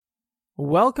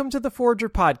Welcome to the Forager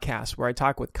Podcast, where I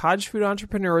talk with cottage food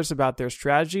entrepreneurs about their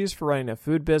strategies for running a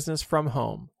food business from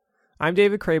home. I'm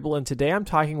David Crable, and today I'm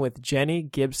talking with Jennie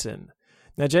Gibson.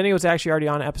 Now, Jennie was actually already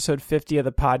on episode 50 of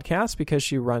the podcast because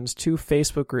she runs two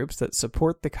Facebook groups that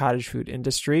support the cottage food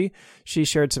industry. She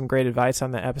shared some great advice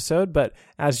on that episode, but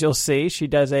as you'll see, she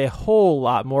does a whole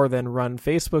lot more than run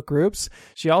Facebook groups.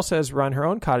 She also has run her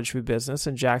own cottage food business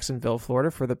in Jacksonville,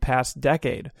 Florida for the past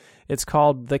decade. It's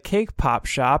called The Cake Pop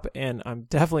Shop, and I'm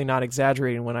definitely not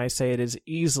exaggerating when I say it is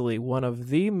easily one of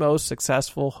the most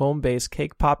successful home-based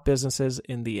cake pop businesses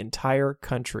in the entire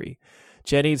country.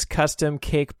 Jennie's custom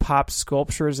cake pop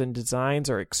sculptures and designs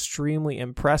are extremely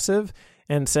impressive,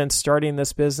 and since starting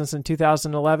this business in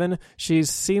 2011, she's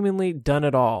seemingly done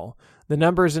it all. The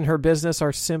numbers in her business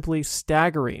are simply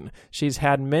staggering. She's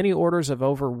had many orders of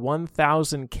over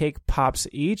 1,000 cake pops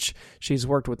each. She's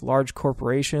worked with large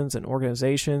corporations and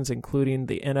organizations, including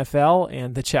the NFL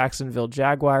and the Jacksonville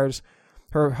Jaguars.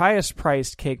 Her highest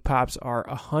priced cake pops are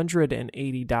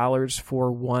 $180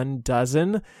 for one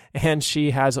dozen, and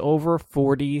she has over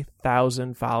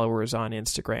 40,000 followers on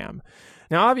Instagram.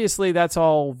 Now, obviously, that's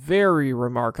all very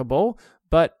remarkable,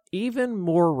 but even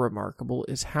more remarkable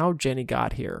is how Jennie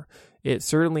got here. It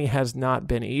certainly has not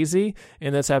been easy.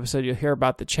 In this episode, you'll hear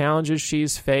about the challenges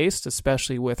she's faced,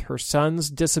 especially with her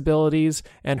son's disabilities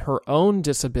and her own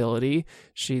disability.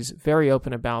 She's very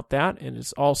open about that and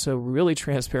is also really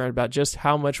transparent about just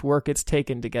how much work it's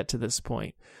taken to get to this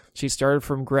point. She started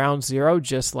from ground zero,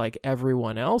 just like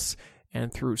everyone else,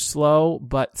 and through slow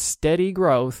but steady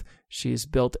growth, she's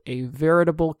built a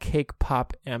veritable cake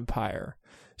pop empire.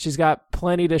 She's got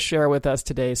plenty to share with us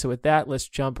today, so with that, let's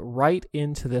jump right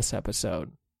into this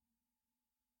episode.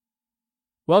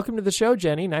 Welcome to the show,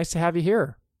 Jennie. Nice to have you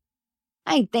here.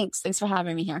 Hi, thanks. Thanks for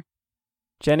having me here.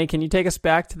 Jennie, can you take us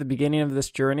back to the beginning of this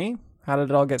journey? How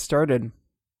did it all get started?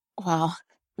 Wow.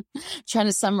 Trying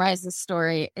to summarize this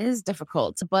story is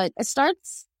difficult, but it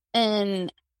starts in,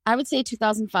 I would say,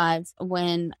 2005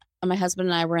 when my husband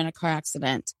and I were in a car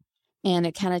accident, and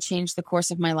it kind of changed the course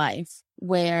of my life,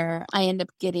 where I ended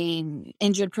up getting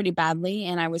injured pretty badly,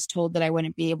 and I was told that I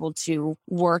wouldn't be able to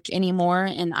work anymore.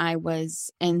 And I was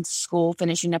in school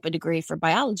finishing up a degree for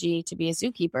biology to be a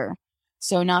zookeeper.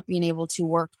 So not being able to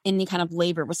work any kind of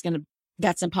labor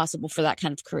that's impossible for that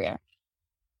kind of career.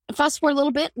 Fast forward a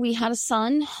little bit, we had a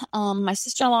son. My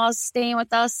sister-in-law is staying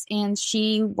with us, and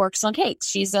she works on cakes.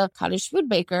 She's a cottage food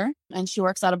baker, and she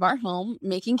works out of our home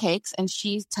making cakes, and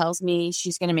she tells me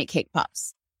she's going to make cake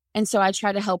pops. And so I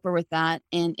try to help her with that,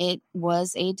 and it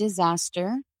was a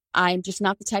disaster. I'm just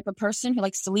not the type of person who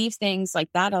likes to leave things like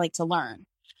that. I like to learn.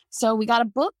 So we got a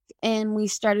book, and we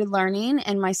started learning,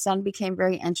 and my son became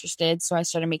very interested, so I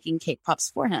started making cake pops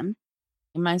for him.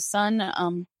 And my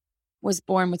son was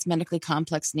born with medically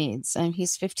complex needs, and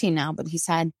he's 15 now, but he's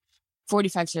had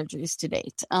 45 surgeries to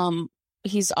date.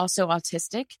 He's also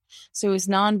autistic, so he was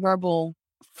nonverbal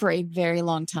for a very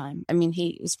long time. I mean,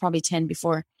 he was probably 10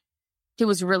 before he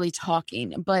was really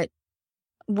talking. But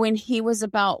when he was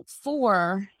about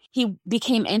 4, he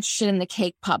became interested in the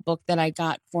cake pop book that I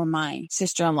got for my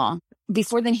sister-in-law.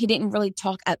 Before then, he didn't really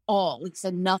talk at all. He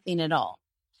said nothing at all.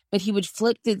 But he would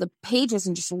flip through the pages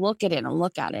and just look at it and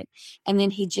look at it. And then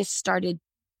he just started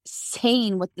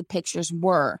saying what the pictures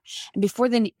were. And before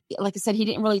then, like I said, he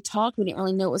didn't really talk. We didn't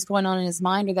really know what was going on in his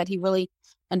mind, or that he really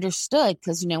understood.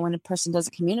 Because, when a person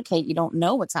doesn't communicate, you don't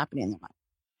know what's happening in their mind.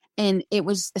 And it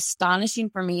was astonishing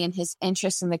for me. And his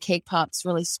interest in the cake pops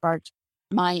really sparked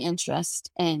my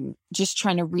interest in just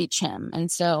trying to reach him.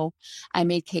 And so I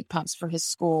made cake pops for his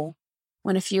school.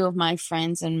 When a few of my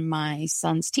friends and my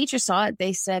son's teacher saw it,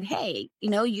 they said, hey,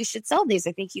 you should sell these.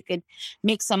 I think you could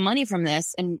make some money from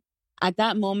this. And at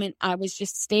that moment, I was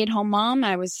just stay-at-home mom.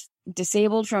 I was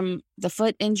disabled from the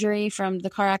foot injury from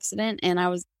the car accident, and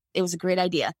it was a great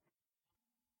idea.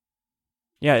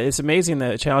 Yeah, it's amazing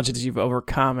the challenges you've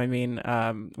overcome. I mean,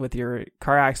 with your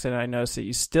car accident, I noticed that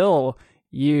you still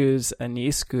use a knee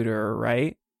scooter,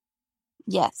 right?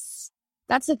 Yes.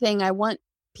 That's the thing. I want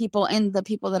people, and the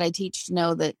people that I teach, to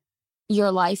know that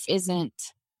your life isn't,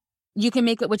 you can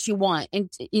make it what you want. And,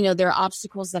 there are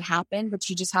obstacles that happen, but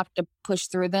you just have to push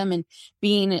through them. And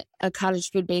being a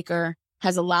cottage food baker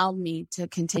has allowed me to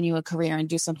continue a career and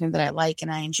do something that I like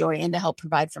and I enjoy, and to help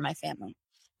provide for my family.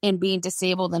 And being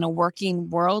disabled in a working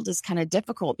world is kind of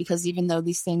difficult, because even though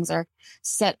these things are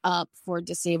set up for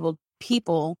disabled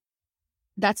people,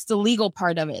 that's the legal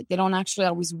part of it. They don't actually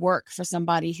always work for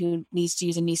somebody who needs to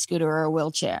use a knee scooter or a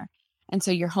wheelchair. And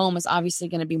so your home is obviously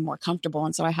going to be more comfortable.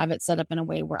 And so I have it set up in a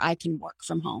way where I can work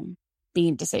from home,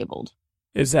 being disabled.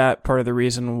 Is that part of the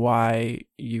reason why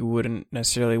you wouldn't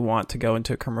necessarily want to go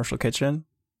into a commercial kitchen?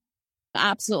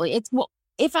 Absolutely. Well,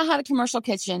 if I had a commercial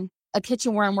kitchen, a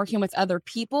kitchen where I'm working with other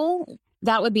people,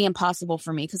 that would be impossible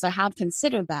for me because I have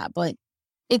considered that, but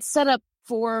it's set up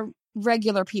for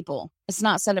regular people. It's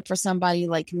not set up for somebody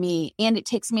like me. And it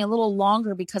takes me a little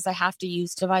longer because I have to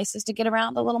use devices to get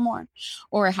around a little more,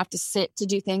 or I have to sit to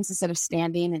do things instead of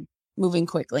standing and moving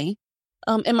quickly.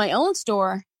 In my own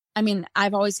store, I mean,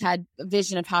 I've always had a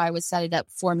vision of how I would set it up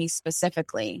for me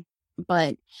specifically,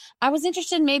 but I was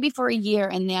interested maybe for a year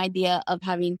in the idea of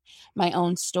having my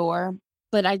own store,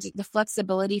 but the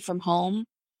flexibility from home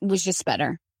was just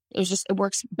better. It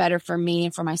works better for me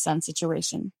and for my son's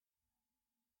situation.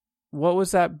 What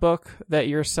was that book that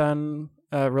your son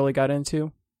really got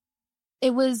into?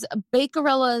 It was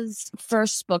Bakerella's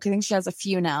first book. I think she has a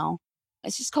few now.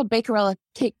 It's just called Bakerella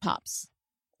Cake Pops.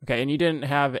 Okay, and you didn't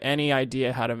have any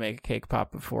idea how to make a cake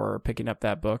pop before picking up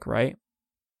that book, right?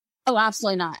 Oh,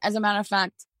 absolutely not. As a matter of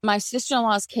fact, my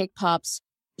sister-in-law's cake pops,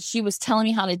 she was telling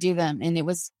me how to do them, and it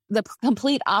was the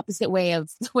complete opposite way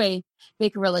of the way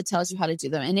Bakerella tells you how to do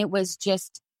them. And it was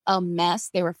just a mess.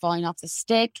 They were falling off the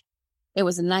stick. It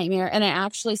was a nightmare. And I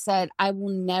actually said, I will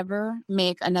never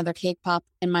make another cake pop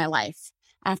in my life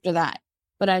after that.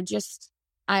 But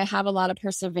I have a lot of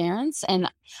perseverance and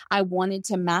I wanted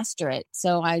to master it.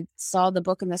 So I saw the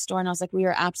book in the store and I was like, we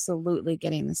are absolutely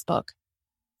getting this book.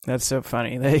 That's so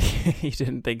funny that you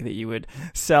didn't think that you would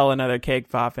sell another cake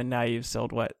pop, and now you've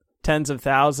sold what, tens of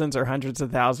thousands or hundreds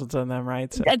of thousands of them,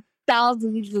 right? So,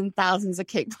 thousands and thousands of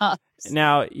cake pops.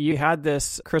 Now, you had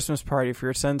this Christmas party for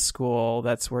your son's school.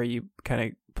 That's where you kind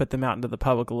of put them out into the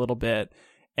public a little bit.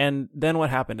 And then what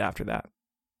happened after that?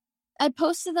 I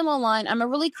posted them online. I'm a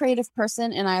really creative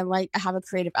person and I have a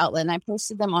creative outlet, and I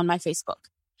posted them on my Facebook,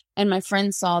 and my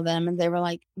friends saw them and they were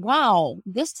like, wow,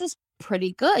 this is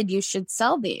pretty good. You should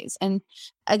sell these. And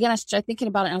again, I started thinking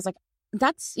about it and I was like,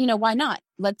 that's, why not?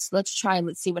 Let's try,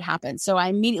 let's see what happens. So I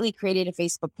immediately created a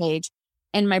Facebook page,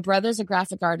 and my brother's a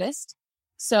graphic artist.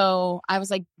 So I was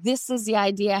like, this is the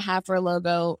idea I have for a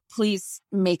logo. Please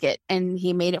make it. And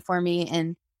he made it for me.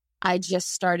 And I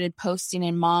just started posting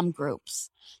in mom groups,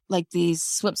 like these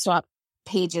Swip Swap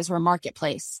pages or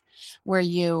marketplace where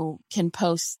you can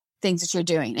post things that you're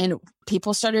doing. And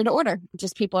people started to order.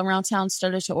 Just people around town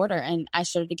started to order. And I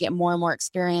started to get more and more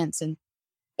experience. And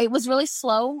it was really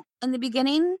slow in the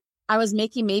beginning. I was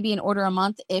making maybe an order a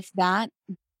month, if that.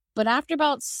 But after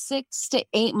about 6 to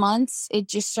 8 months, it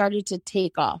just started to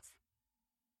take off.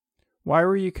 Why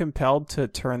were you compelled to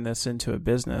turn this into a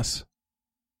business?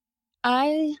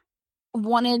 I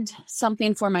wanted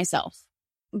something for myself.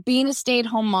 Being a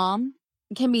stay-at-home mom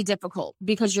can be difficult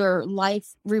because your life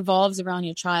revolves around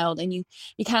your child, and you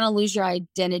kind of lose your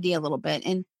identity a little bit.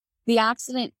 And the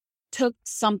accident took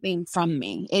something from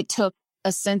me. It took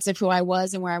a sense of who I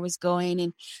was and where I was going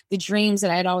and the dreams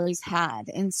that I'd always had.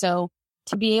 And so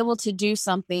to be able to do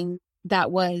something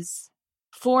that was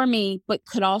for me, but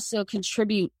could also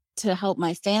contribute to help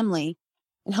my family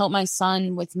and help my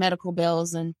son with medical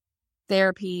bills and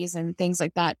therapies and things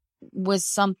like that, was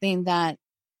something that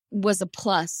was a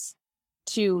plus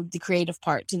to the creative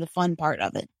part, to the fun part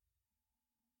of it.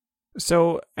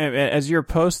 So as you're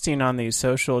posting on these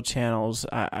social channels,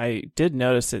 I did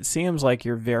notice it seems like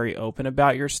you're very open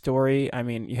about your story. I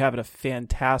mean, you have a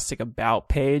fantastic about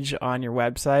page on your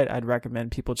website. I'd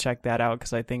recommend people check that out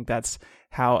because I think that's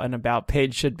how an about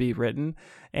page should be written.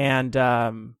 And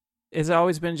has it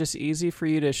always been just easy for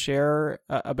you to share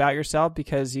about yourself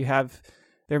because there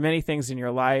are many things in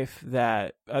your life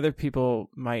that other people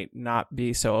might not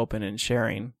be so open in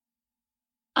sharing?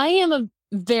 I am a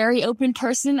very open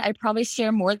person. I probably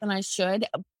share more than I should,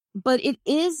 but it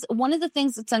is one of the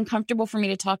things that's uncomfortable for me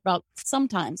to talk about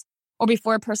sometimes, or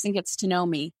before a person gets to know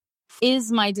me,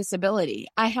 is my disability.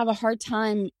 I have a hard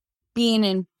time being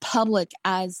in public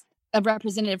as a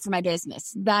representative for my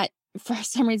business. That for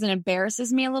some reason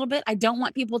embarrasses me a little bit. I don't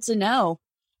want people to know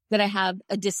that I have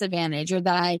a disadvantage or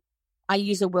that I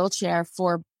use a wheelchair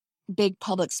for big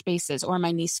public spaces or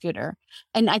my knee scooter.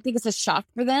 And I think it's a shock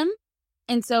for them.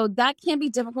 And so that can be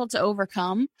difficult to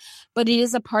overcome, but it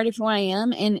is a part of who I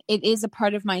am and it is a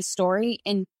part of my story.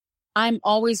 And I'm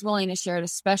always willing to share it,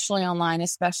 especially online,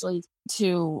 especially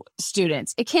to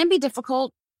students. It can be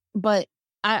difficult, but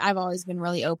I've always been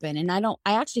really open, and I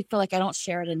actually feel like I don't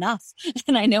share it enough.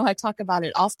 And I know I talk about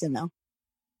it often though.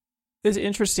 It's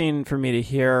interesting for me to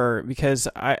hear because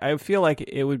I feel like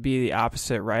it would be the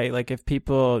opposite, right? Like if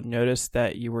people noticed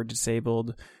that you were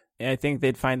disabled, I think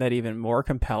they'd find that even more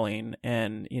compelling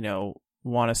and,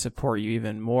 want to support you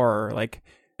even more. Like,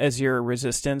 as your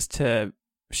resistance to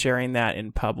sharing that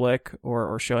in public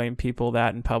or showing people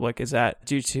that in public, is that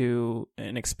due to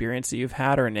an experience that you've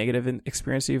had or a negative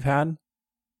experience that you've had?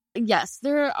 Yes,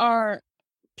 there are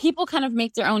people kind of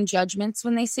make their own judgments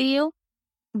when they see you.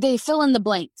 They fill in the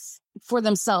blanks for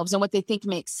themselves and what they think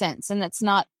makes sense. And that's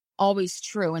not always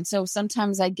true. And so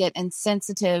sometimes I get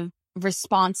insensitive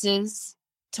responses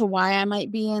to why I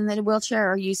might be in the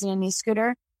wheelchair or using a knee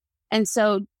scooter. And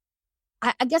so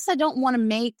I guess I don't want to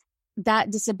make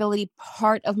that disability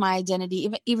part of my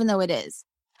identity, even though it is.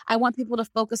 I want people to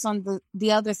focus on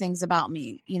the other things about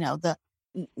me,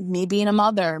 me being a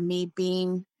mother, me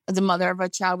being the mother of a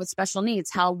child with special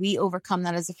needs, how we overcome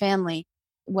that as a family,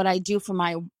 what I do for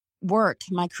my work,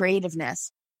 my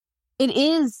creativeness. It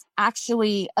is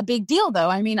actually a big deal, though.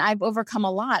 I mean, I've overcome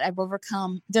a lot.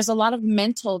 There's a lot of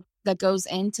mental that goes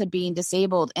into being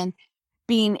disabled and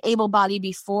being able-bodied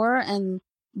before and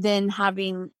then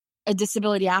having a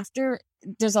disability after.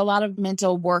 There's a lot of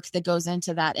mental work that goes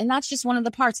into that. And that's just one of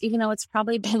the parts, even though it's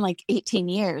probably been like 18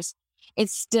 years,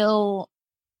 it's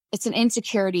an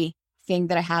insecurity thing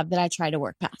that I have that I try to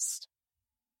work past.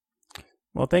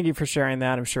 Well, thank you for sharing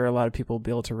that. I'm sure a lot of people will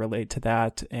be able to relate to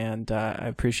that. And I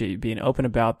appreciate you being open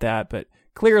about that. But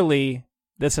clearly,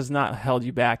 this has not held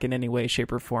you back in any way,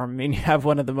 shape, or form. I mean, you have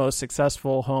one of the most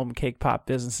successful home cake pop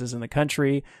businesses in the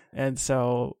country. And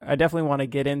so I definitely want to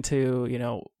get into,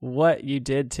 what you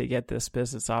did to get this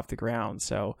business off the ground.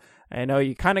 So I know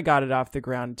you kind of got it off the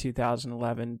ground in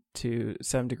 2011 to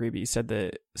some degree, but you said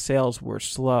the sales were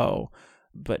slow.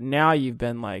 But now you've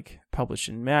been published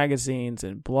in magazines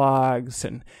and blogs.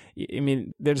 And I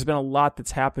mean, there's been a lot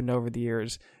that's happened over the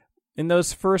years. In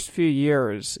those first few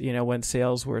years, when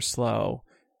sales were slow,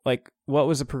 what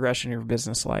was the progression of your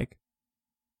business like?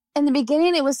 In the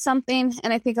beginning, it was something,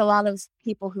 and I think a lot of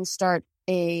people who start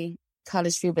a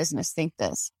cottage food business think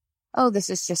this, oh, this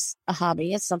is just a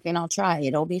hobby. It's something I'll try.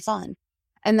 It'll be fun.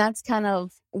 And that's kind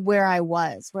of where I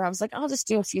was like, I'll just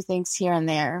do a few things here and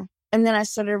there. And then I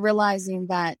started realizing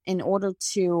that in order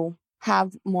to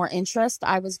have more interest,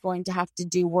 I was going to have to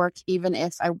do work even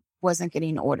if I wasn't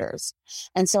getting orders.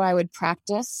 And so I would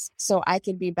practice so I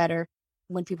could be better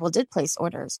when people did place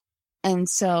orders. And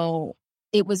so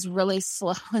it was really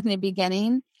slow in the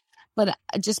beginning, but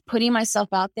just putting myself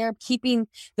out there, keeping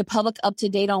the public up to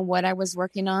date on what I was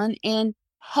working on, and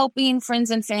helping friends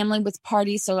and family with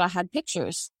parties so I had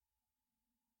pictures.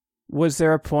 Was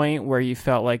there a point where you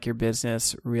felt like your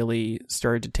business really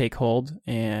started to take hold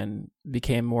and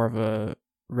became more of a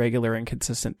regular and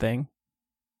consistent thing?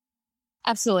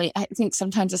 Absolutely. I think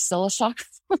sometimes it's still a shock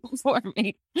for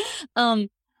me.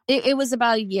 It was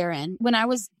about a year in. When I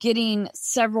was getting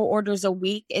several orders a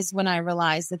week is when I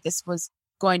realized that this was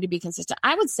going to be consistent.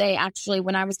 I would say actually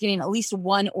when I was getting at least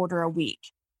one order a week,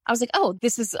 I was like, oh,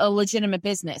 this is a legitimate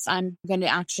business. I'm going to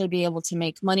actually be able to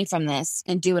make money from this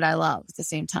and do what I love at the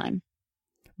same time.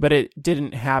 But it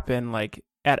didn't happen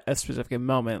at a specific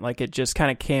moment. It just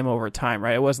kind of came over time,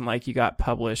 right? It wasn't like you got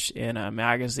published in a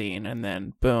magazine and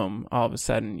then boom, all of a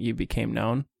sudden you became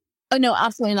known. Oh, no,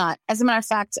 absolutely not. As a matter of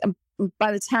fact,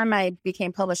 by the time I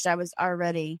became published, I was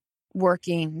already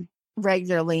working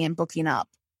regularly and booking up.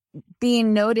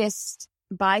 Being noticed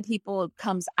by people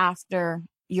comes after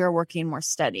you're working more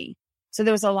steady. So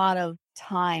there was a lot of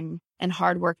time and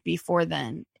hard work before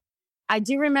then. I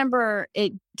do remember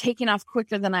it taking off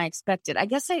quicker than I expected. I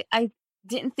guess I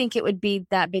didn't think it would be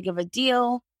that big of a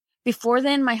deal. Before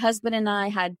then, my husband and I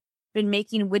had been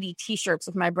making witty t-shirts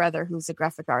with my brother, who's a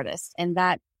graphic artist. And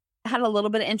that had a little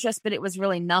bit of interest, but it was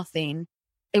really nothing.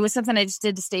 It was something I just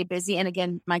did to stay busy. And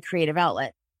again, my creative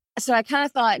outlet. So I kind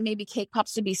of thought maybe cake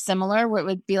pops would be similar, where it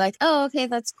would be like, oh, okay,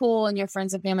 that's cool. And your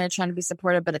friends and family are trying to be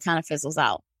supportive, but it kind of fizzles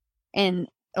out. And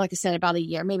like I said, about a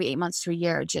year, maybe 8 months to a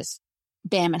year, just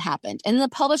bam, it happened. And the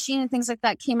publishing and things like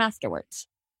that came afterwards.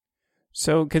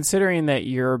 So considering that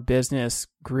your business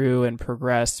grew and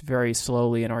progressed very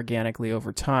slowly and organically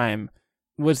over time,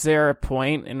 was there a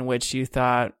point in which you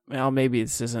thought, well, maybe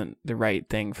this isn't the right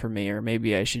thing for me, or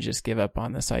maybe I should just give up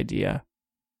on this idea?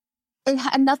 It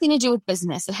had nothing to do with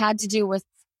business. It had to do with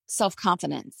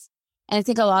self-confidence. And I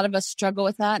think a lot of us struggle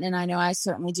with that. And I know I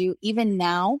certainly do. Even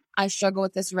now, I struggle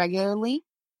with this regularly.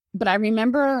 But I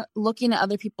remember looking at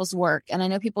other people's work. And I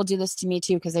know people do this to me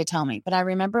too, because they tell me. But I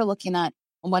remember looking at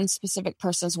one specific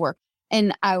person's work.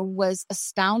 And I was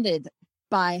astounded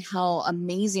by how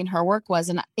amazing her work was.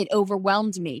 And it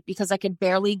overwhelmed me because I could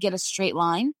barely get a straight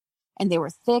line. And they were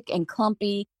thick and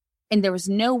clumpy. And there was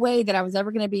no way that I was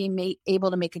ever going to be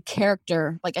able to make a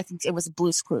character. Like, I think it was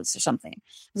Blue's Clues or something.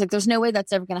 I was like, there's no way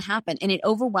that's ever going to happen. And it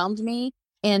overwhelmed me.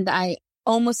 And I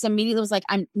almost immediately was like,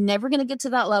 I'm never going to get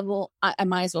to that level. I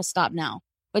might as well stop now.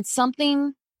 But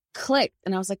something clicked.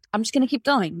 And I was like, I'm just going to keep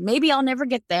going. Maybe I'll never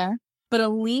get there, but at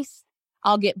least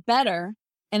I'll get better.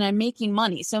 and I'm making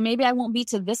money. So maybe I won't be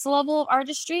to this level of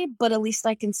artistry, but at least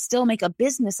I can still make a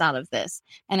business out of this,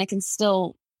 and I can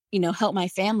still, help my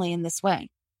family in this way.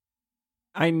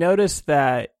 I noticed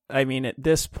that, at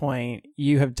this point,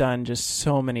 you have done just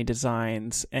so many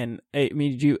designs, and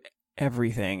you do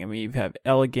everything. You have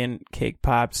elegant cake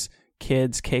pops,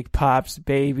 kids cake pops,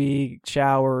 baby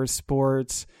showers,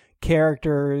 sports,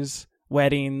 characters,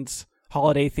 weddings,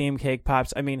 holiday themed cake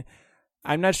pops.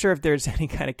 I'm not sure if there's any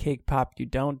kind of cake pop you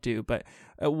don't do, but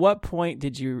at what point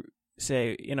did you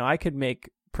say, I could make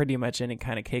pretty much any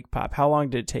kind of cake pop? How long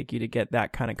did it take you to get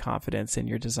that kind of confidence in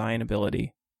your design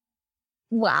ability?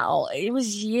 Wow. It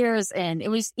was years in. It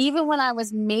was even when I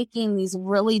was making these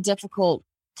really difficult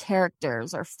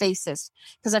characters or faces,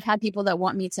 because I've had people that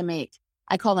want me to make,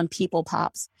 I call them people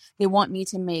pops. They want me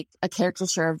to make a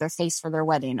caricature of their face for their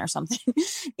wedding or something.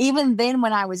 Even then,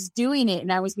 when I was doing it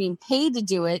and I was being paid to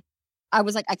do it, I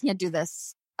was like, I can't do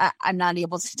this. I'm not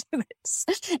able to do this.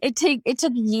 It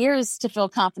took years to feel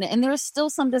confident. And there are still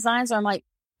some designs where I'm like,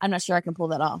 I'm not sure I can pull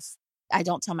that off. I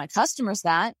don't tell my customers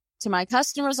that. To my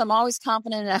customers, I'm always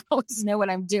confident and I always know what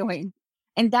I'm doing.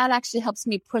 And that actually helps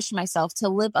me push myself to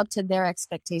live up to their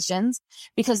expectations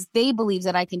because they believe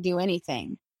that I can do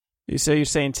anything. So you're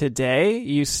saying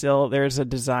today there's a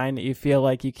design that you feel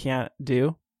like you can't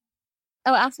do?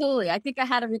 Oh, absolutely. I think I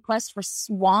had a request for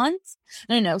swans.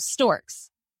 No,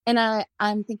 storks. And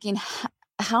I'm thinking,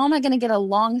 how am I going to get a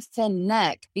long, thin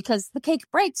neck? Because the cake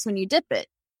breaks when you dip it.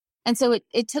 And so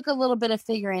it took a little bit of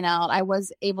figuring out. I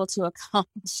was able to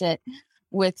accomplish it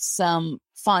with some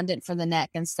fondant for the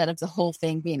neck instead of the whole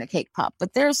thing being a cake pop.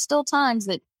 But there's still times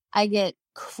that I get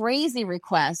crazy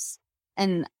requests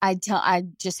and I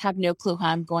just have no clue how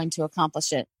I'm going to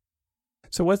accomplish it.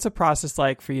 So what's the process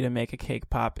like for you to make a cake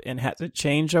pop, and has it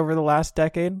changed over the last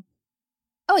decade?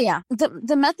 Oh, yeah.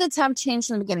 The methods have changed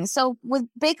from the beginning. So with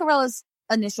Bakerella's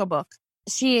initial book,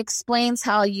 she explains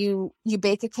how you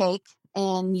bake a cake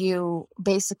and you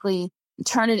basically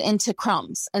turn it into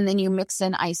crumbs and then you mix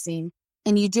in icing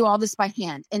and you do all this by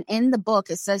hand. And in the book,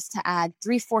 it says to add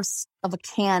 3/4 of a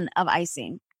can of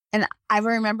icing. And I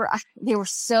remember they were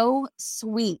so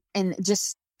sweet and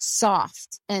just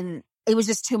soft and it was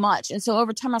just too much. And so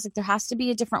over time, I was like, there has to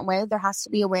be a different way. There has to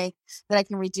be a way that I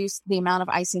can reduce the amount of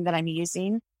icing that I'm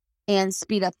using and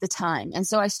speed up the time. And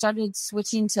so I started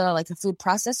switching to like a food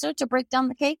processor to break down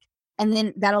the cake. And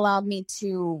then that allowed me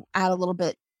to add a little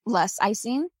bit less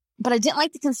icing. But I didn't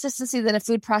like the consistency that a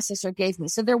food processor gave me.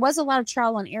 So there was a lot of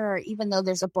trial and error, even though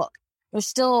there's a book. There's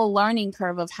still a learning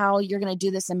curve of how you're going to do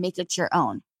this and make it your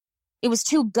own. It was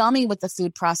too gummy with the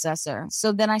food processor.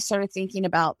 So then I started thinking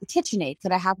about the KitchenAid.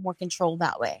 Could I have more control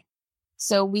that way?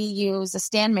 So we use a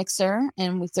stand mixer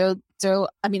and we throw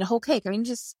a whole cake.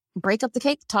 Just break up the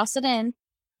cake, toss it in,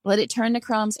 let it turn to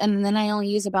crumbs. And then I only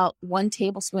use about 1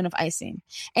 tablespoon of icing.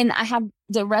 And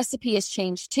the recipe has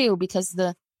changed too, because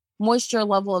the moisture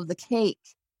level of the cake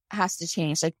has to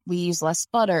change. Like we use less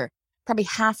butter. Probably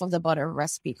half of the butter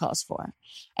recipe calls for.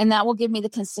 And that will give me the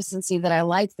consistency that I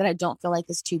like, that I don't feel like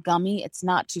is too gummy. It's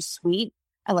not too sweet.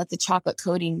 I let the chocolate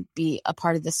coating be a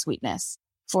part of the sweetness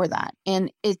for that.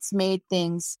 And it's made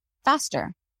things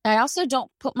faster. I also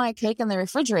don't put my cake in the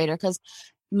refrigerator because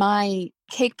my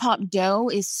cake pop dough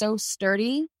is so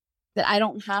sturdy that I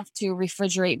don't have to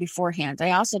refrigerate beforehand.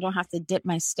 I also don't have to dip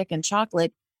my stick in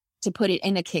chocolate to put it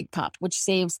in a cake pop, which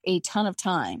saves a ton of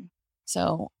time.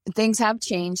 So things have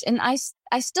changed and I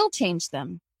still change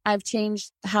them. I've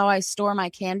changed how I store my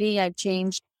candy. I've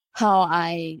changed how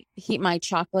I heat my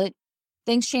chocolate.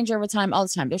 Things change over time, all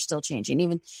the time. They're still changing,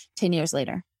 even 10 years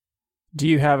later. Do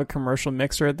you have a commercial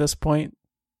mixer at this point?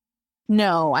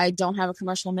 No, I don't have a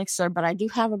commercial mixer, but I do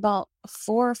have about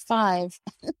 4 or 5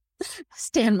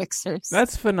 stand mixers.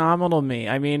 That's phenomenal to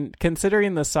me.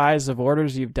 Considering the size of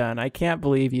orders you've done, I can't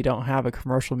believe you don't have a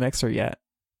commercial mixer yet.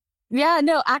 Yeah,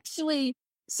 no, actually,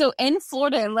 so in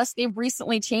Florida, unless they've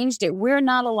recently changed it, we're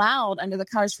not allowed under the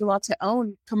college food law to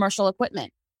own commercial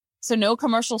equipment. So no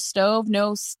commercial stove,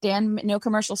 no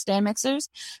commercial stand mixers.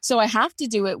 So I have to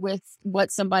do it with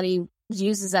what somebody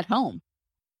uses at home.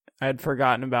 I'd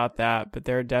forgotten about that, but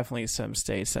there are definitely some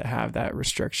states that have that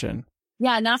restriction.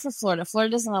 Yeah, not for Florida.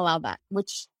 Florida doesn't allow that,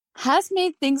 which has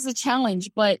made things a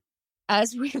challenge. But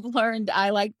as we've learned, I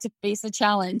like to face a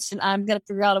challenge and I'm going to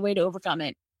figure out a way to overcome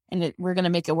it. And we're going to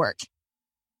make it work.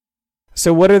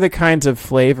 So what are the kinds of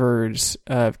flavors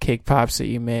of cake pops that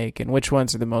you make, and which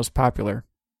ones are the most popular?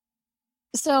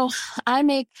 So I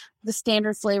make the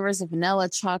standard flavors of vanilla,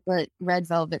 chocolate, red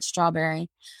velvet, strawberry.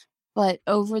 But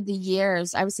over the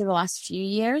years, I would say the last few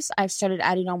years, I've started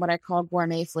adding on what I call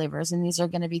gourmet flavors. And these are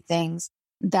going to be things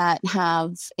that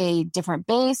have a different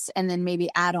base and then maybe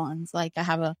add-ons. Like I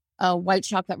have a white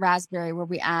chocolate raspberry where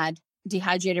we add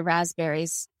dehydrated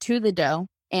raspberries to the dough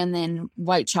and then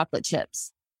white chocolate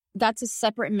chips. That's a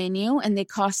separate menu and they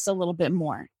cost a little bit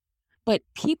more. But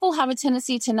people have a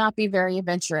tendency to not be very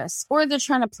adventurous, or they're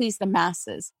trying to please the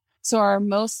masses. So our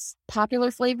most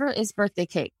popular flavor is birthday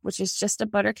cake, which is just a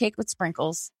butter cake with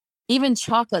sprinkles. Even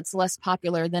chocolate's less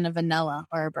popular than a vanilla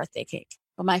or a birthday cake.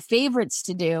 But my favorites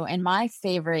to do, and my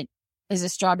favorite is a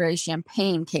strawberry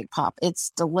champagne cake pop.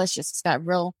 It's delicious. It's got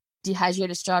real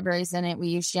dehydrated strawberries in it. We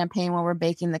use champagne when we're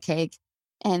baking the cake.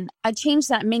 And I change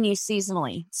that menu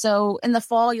seasonally. So in the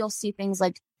fall, you'll see things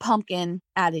like pumpkin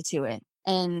added to it.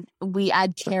 And we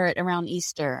add carrot around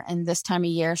Easter. And this time of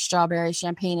year, strawberry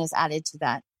champagne is added to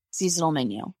that seasonal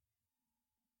menu.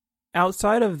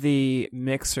 Outside of the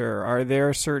mixer, are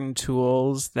there certain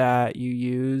tools that you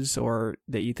use or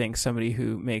that you think somebody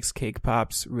who makes cake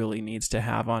pops really needs to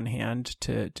have on hand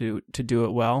to do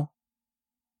it well?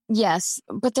 Yes,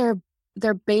 but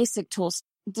they're basic tools.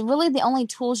 Really, the only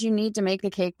tools you need to make a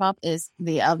cake pop is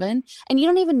the oven. And you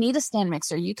don't even need a stand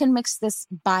mixer. You can mix this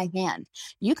by hand.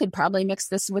 You could probably mix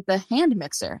this with a hand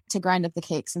mixer to grind up the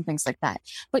cakes and things like that.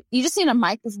 But you just need a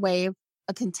microwave,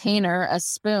 a container, a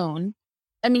spoon.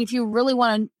 I mean, if you really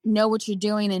want to know what you're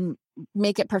doing and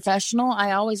make it professional,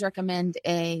 I always recommend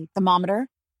a thermometer.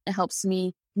 It helps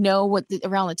me know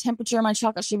around the temperature my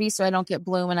chocolate should be so I don't get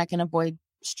bloom and I can avoid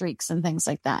streaks and things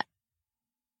like that.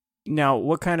 Now,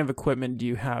 what kind of equipment do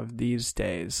you have these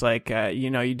days? Like,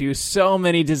 you do so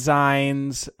many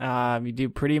designs. You do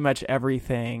pretty much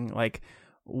everything. Like,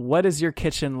 what does your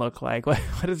kitchen look like?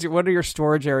 What do your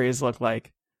storage areas look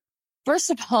like?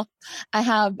 First of all,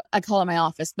 I call it my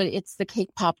office, but it's the cake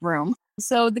pop room.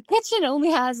 So the kitchen only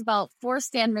has about 4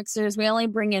 stand mixers. We only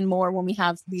bring in more when we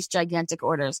have these gigantic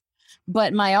orders.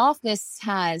 But my office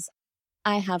I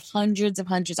have hundreds,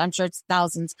 I'm sure it's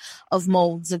thousands of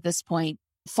molds at this point.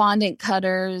 Fondant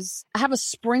cutters. I have a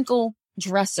sprinkle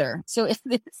dresser. So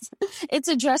it's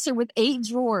a dresser with 8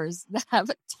 drawers that have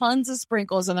tons of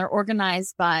sprinkles, and they're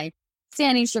organized by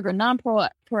standing sugar,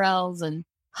 nonpareils, and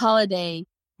holiday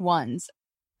ones.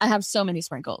 I have so many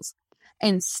sprinkles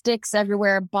and sticks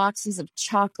everywhere, boxes of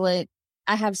chocolate.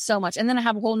 I have so much. And then I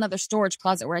have a whole nother storage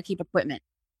closet where I keep equipment.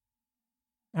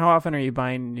 How often are you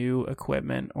buying new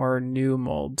equipment or new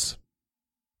molds?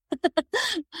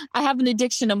 I have an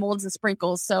addiction to molds and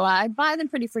sprinkles, so I buy them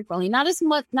pretty frequently. Not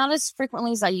as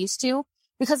frequently as I used to,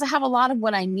 because I have a lot of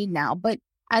what I need now. But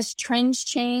as trends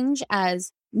change,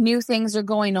 as new things are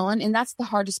going on, and that's the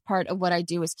hardest part of what I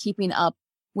do, is keeping up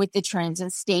with the trends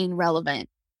and staying relevant.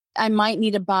 I might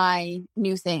need to buy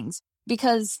new things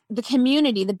because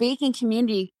the baking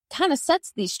community kind of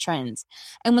sets these trends.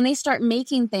 And when they start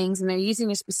making things and they're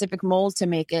using a specific mold to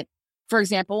make it, for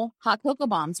example, hot cocoa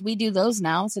bombs, we do those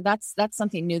now. So that's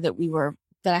something new that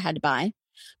I had to buy.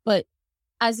 But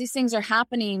as these things are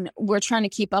happening, we're trying to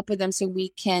keep up with them so we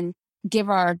can give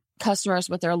our customers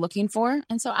what they're looking for.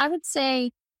 And so I would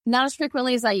say not as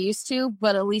frequently as I used to,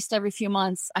 but at least every few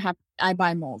months I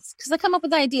buy molds because I come up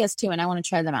with ideas too, and I want to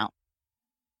try them out.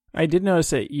 I did notice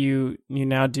that you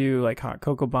now do like hot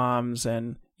cocoa bombs,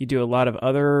 and you do a lot of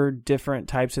other different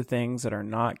types of things that are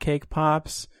not cake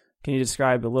pops. Can you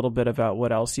describe a little bit about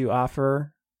what else you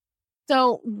offer?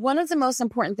 So one of the most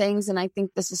important things, and I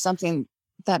think this is something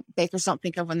that bakers don't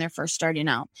think of when they're first starting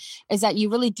out, is that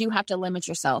you really do have to limit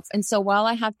yourself. And so while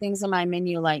I have things on my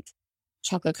menu like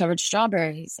chocolate covered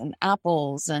strawberries and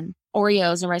apples and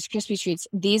Oreos and Rice Krispie treats,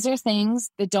 these are things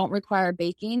that don't require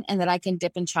baking and that I can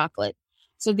dip in chocolate.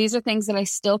 So these are things that I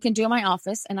still can do in my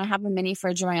office. And I have a mini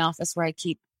fridge in my office where I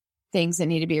keep things that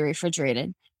need to be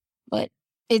refrigerated. But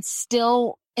it's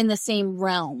still in the same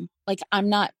realm. Like, I'm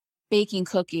not baking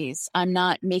cookies. I'm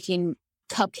not making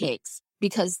cupcakes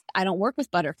because I don't work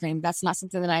with buttercream. That's not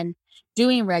something that I'm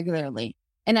doing regularly.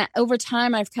 And over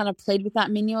time, I've kind of played with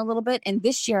that menu a little bit. And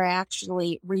this year, I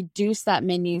actually reduced that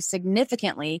menu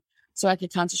significantly so I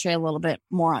could concentrate a little bit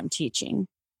more on teaching.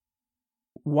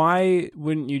 Why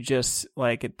wouldn't you just,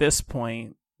 like, at this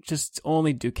point, just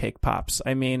only do cake pops?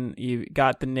 I mean, you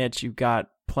got the niche, you've got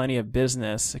plenty of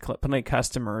business, plenty of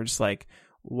customers. Like,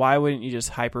 why wouldn't you just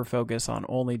hyper focus on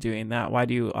only doing that? Why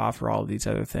do you offer all of these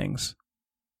other things?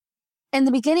 In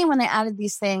the beginning, when I added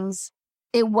these things,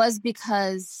 it was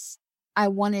because I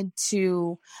wanted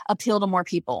to appeal to more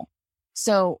people.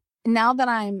 So now that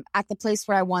I'm at the place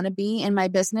where I want to be in my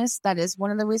business, that is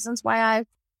one of the reasons why I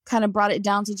kind of brought it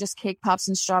down to just cake pops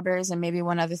and strawberries and maybe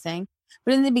one other thing.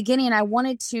 But in the beginning, I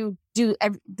wanted to do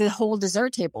the whole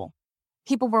dessert table.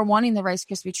 People were wanting the Rice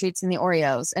Krispie treats and the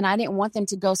Oreos, and I didn't want them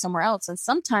to go somewhere else. And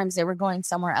sometimes they were going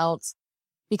somewhere else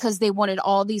because they wanted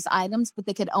all these items, but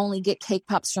they could only get cake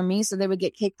pops from me. So they would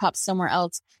get cake pops somewhere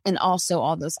else and also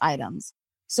all those items.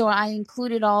 So I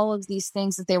included all of these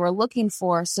things that they were looking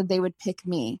for so they would pick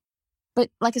me. But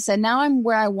like I said, now I'm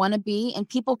where I want to be, and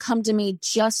people come to me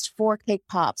just for cake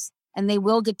pops, and they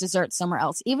will get dessert somewhere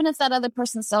else. Even if that other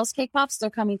person sells cake pops, they're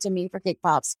coming to me for cake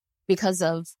pops because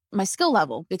of my skill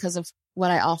level, because of what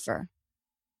I offer.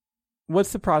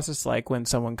 What's the process like when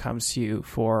someone comes to you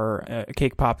for a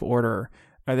cake pop order?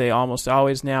 Are they almost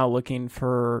always now looking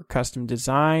for custom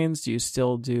designs? Do you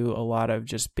still do a lot of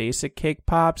just basic cake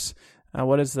pops?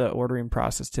 What does the ordering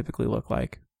process typically look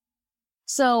like?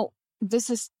 So this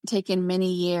has taken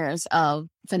many years of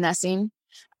finessing.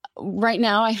 Right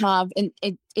now I have, and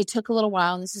it took a little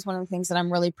while, and this is one of the things that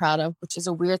I'm really proud of, which is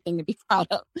a weird thing to be proud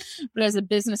of. But as a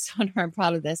business owner, I'm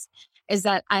proud of this, is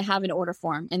that I have an order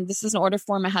form. And this is an order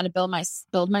form I had to build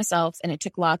myself. And it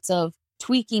took lots of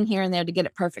tweaking here and there to get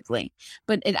it perfectly.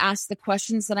 But it asks the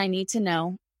questions that I need to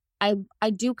know. I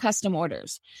do custom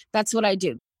orders. That's what I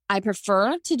do. I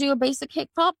prefer to do a basic cake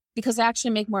pop because I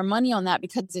actually make more money on that,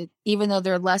 because even though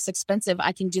they're less expensive,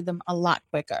 I can do them a lot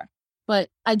quicker. But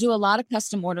I do a lot of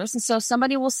custom orders. And so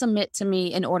somebody will submit to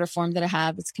me an order form that I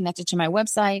have. It's connected to my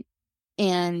website,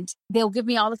 and they'll give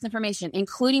me all this information,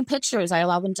 including pictures. I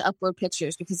allow them to upload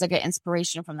pictures because I get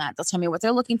inspiration from that. They'll tell me what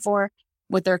they're looking for,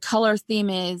 what their color theme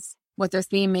is, what their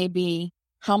theme may be,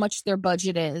 how much their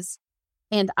budget is.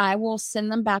 And I will send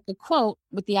them back a quote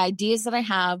with the ideas that I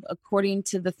have according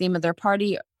to the theme of their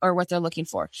party or what they're looking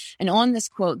for. And on this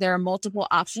quote, there are multiple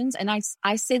options. And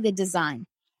I say the design.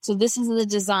 So this is the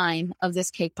design of this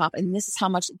cake pop, and this is how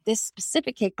much this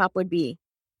specific cake pop would be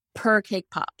per cake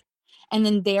pop. And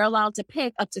then they're allowed to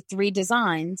pick up to 3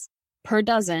 designs per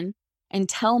dozen and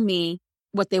tell me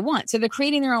what they want. So they're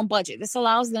creating their own budget. This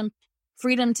allows them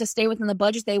freedom to stay within the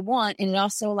budget they want. And it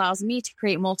also allows me to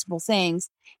create multiple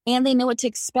things, and they know what to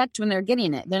expect when they're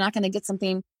getting it. They're not going to get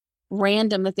something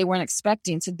random that they weren't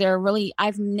expecting. So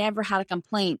I've never had a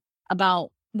complaint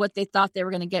about what they thought they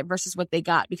were going to get versus what they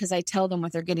got, because I tell them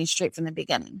what they're getting straight from the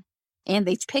beginning, and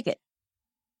they pick it.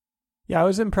 Yeah, I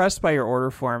was impressed by your order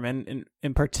form, and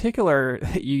in particular,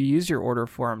 you use your order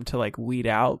form to like weed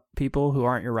out people who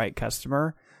aren't your right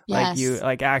customer. Yes.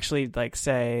 Like you actually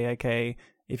say, okay,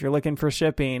 if you're looking for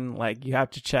shipping, like you have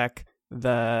to check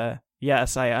the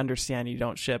yes, I understand you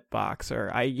don't ship box,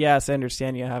 or yes, I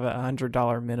understand you have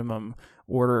 $100 minimum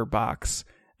order box.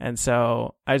 And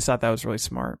so I just thought that was really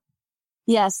smart.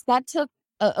 Yes, that took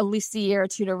at least a year or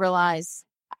two to realize.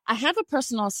 I have a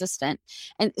personal assistant,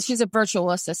 and she's a virtual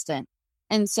assistant.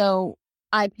 And so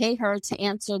I pay her to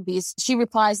answer these. She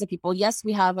replies to people, yes,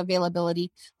 we have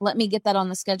availability. Let me get that on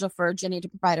the schedule for Jennie to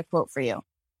provide a quote for you.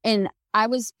 And I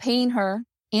was paying her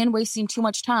and wasting too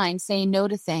much time saying no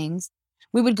to things.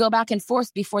 We would go back and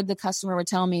forth before the customer would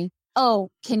tell me,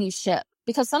 oh, can you ship?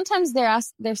 Because sometimes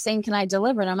they're saying, can I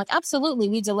deliver? And I'm like, absolutely,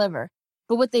 we deliver.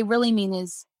 But what they really mean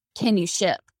is, can you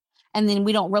ship? And then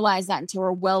we don't realize that until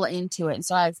we're well into it. And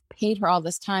so I've paid her all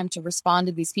this time to respond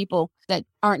to these people that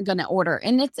aren't going to order.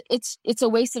 And it's a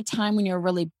waste of time when you're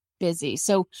really busy.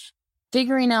 So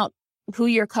figuring out who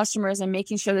your customer is and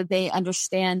making sure that they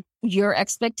understand your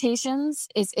expectations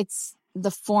it's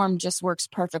the form just works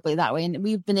perfectly that way. And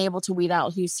we've been able to weed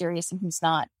out who's serious and who's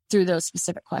not through those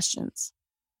specific questions.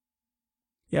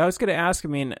 Yeah, I was going to ask, I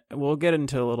mean, we'll get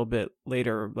into a little bit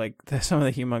later, like some of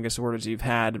the humongous orders you've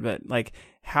had, but like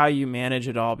how you manage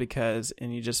it all, because,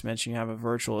 and you just mentioned you have a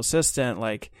virtual assistant,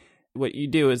 like what you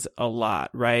do is a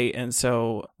lot, right? And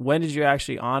so when did you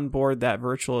actually onboard that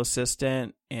virtual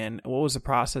assistant, and what was the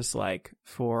process like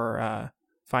for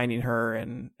finding her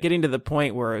and getting to the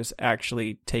point where it was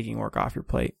actually taking work off your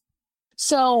plate?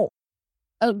 So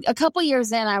a couple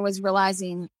years in, I was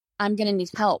realizing I'm going to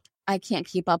need help. I can't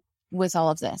keep up with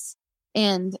all of this.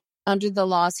 And under the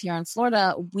laws here in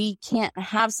Florida, we can't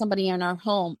have somebody in our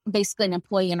home, basically an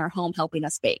employee in our home, helping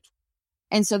us bake.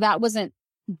 And so that wasn't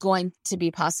going to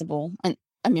be possible. And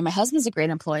I mean, my husband's a great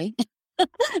employee,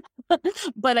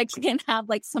 but I can't have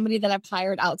like somebody that I've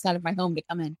hired outside of my home to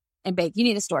come in and bake. You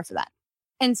need a store for that.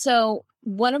 And so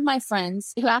one of my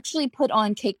friends who actually put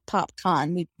on Cake Pop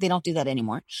Con, they don't do that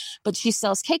anymore, but she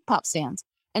sells cake pop stands.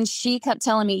 And she kept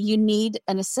telling me, you need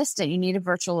an assistant. You need a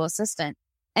virtual assistant.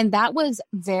 And that was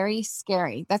very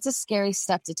scary. That's a scary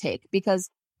step to take, because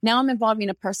now I'm involving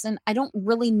a person. I don't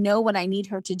really know what I need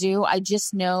her to do. I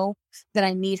just know that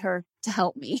I need her to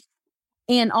help me.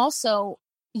 And also,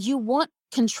 you want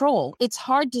control. It's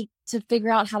hard to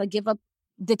figure out how to give up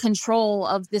the control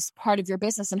of this part of your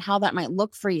business and how that might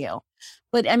look for you.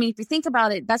 But I mean, if you think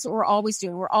about it, that's what we're always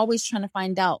doing. We're always trying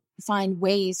to find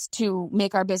ways to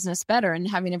make our business better. And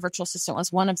having a virtual assistant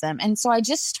was one of them. And so I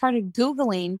just started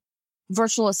Googling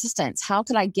virtual assistants. How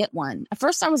could I get one? At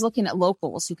first I was looking at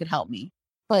locals who could help me,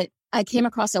 but I came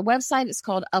across a website. It's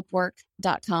called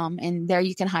upwork.com. And there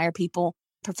you can hire people,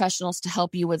 professionals to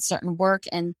help you with certain work.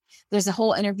 And there's a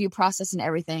whole interview process and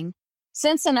everything.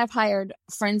 Since then, I've hired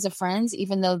friends of friends,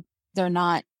 even though they're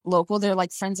not local. They're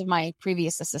like friends of my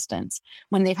previous assistants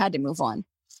when they've had to move on.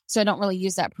 So I don't really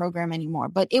use that program anymore.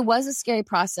 But it was a scary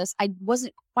process. I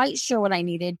wasn't quite sure what I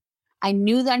needed. I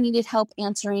knew that I needed help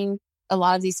answering a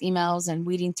lot of these emails and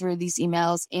weeding through these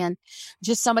emails and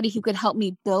just somebody who could help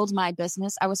me build my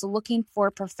business. I was looking for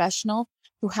a professional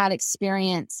who had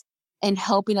experience in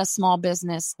helping a small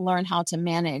business learn how to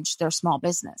manage their small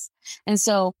business. And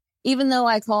so even though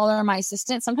I call her my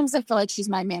assistant, sometimes I feel like she's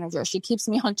my manager. She keeps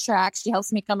me on track. She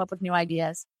helps me come up with new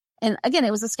ideas. And again, it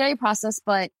was a scary process,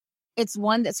 but it's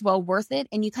one that's well worth it.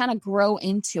 And you kind of grow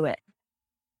into it.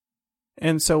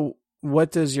 And so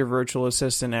what does your virtual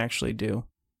assistant actually do?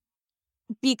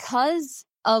 Because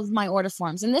of my order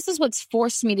forms, and this is what's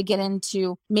forced me to get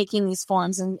into making these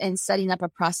forms and setting up a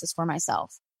process for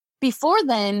myself. Before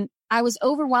then, I was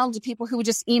overwhelmed with people who would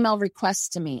just email requests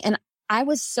to me. And I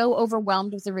was so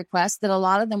overwhelmed with the requests that a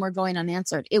lot of them were going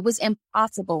unanswered. It was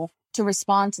impossible to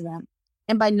respond to them.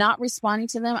 And by not responding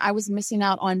to them, I was missing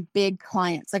out on big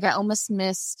clients. Like I almost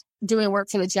missed doing work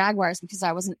for the Jaguars because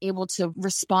I wasn't able to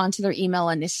respond to their email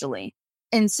initially.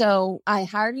 And so I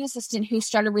hired an assistant who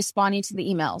started responding to the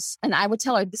emails. And I would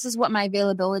tell her, this is what my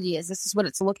availability is. This is what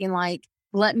it's looking like.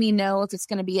 Let me know if it's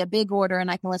going to be a big order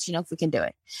and I can let you know if we can do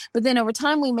it. But then over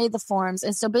time, we made the forms.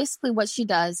 And so basically what she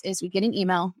does is we get an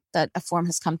email that a form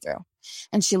has come through.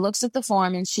 And she looks at the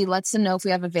form and she lets them know if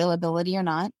we have availability or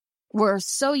not. We're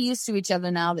so used to each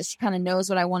other now that she kind of knows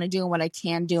what I want to do and what I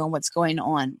can do and what's going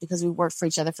on because we worked for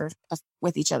each other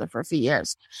with each other for a few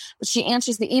years. But she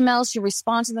answers the emails. She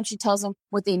responds to them. She tells them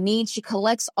what they need. She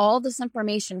collects all this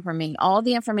information for me, all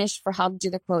the information for how to do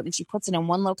the quote, and she puts it in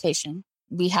one location.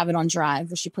 We have it on Drive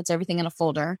where she puts everything in a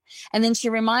folder. And then she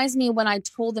reminds me when I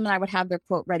told them I would have their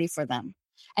quote ready for them.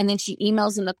 And then she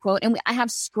emails them the quote. And I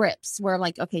have scripts where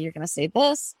like, okay, you're going to say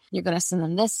this, you're going to send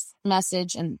them this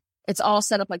message. And it's all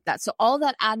set up like that. So all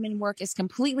that admin work is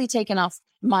completely taken off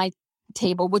my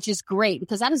table, which is great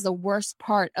because that is the worst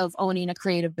part of owning a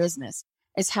creative business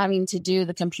is having to do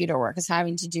the computer work, is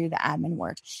having to do the admin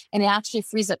work. And it actually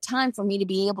frees up time for me to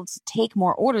be able to take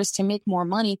more orders, to make more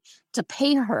money, to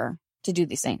pay her to do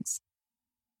these things.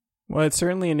 Well, it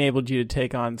certainly enabled you to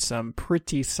take on some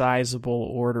pretty sizable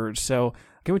orders. So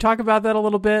can we talk about that a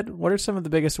little bit? What are some of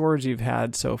the biggest orders you've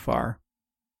had so far?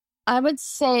 I would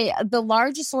say the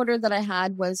largest order that I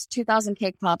had was 2,000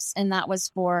 cake pops, and that was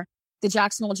for the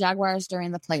Jacksonville Jaguars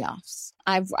during the playoffs.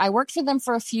 I worked for them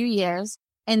for a few years,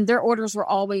 and their orders were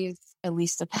always at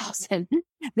least 1,000.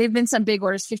 They've been some big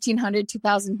orders, 1,500,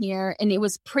 2,000 here, and it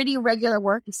was pretty regular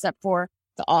work except for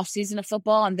the off season of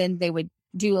football. And then they would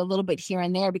do a little bit here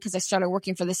and there because I started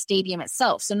working for the stadium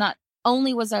itself. So not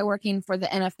only was I working for the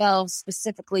NFL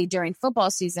specifically during football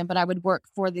season, but I would work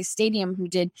for the stadium who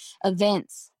did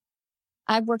events.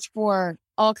 I've worked for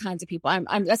all kinds of people.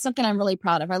 That's something I'm really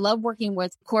proud of. I love working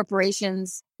with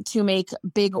corporations to make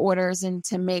big orders and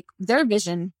to make their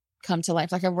vision come to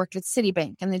life. Like I've worked with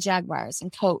Citibank and the Jaguars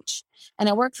and Coach. And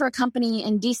I work for a company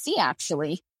in DC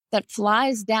actually that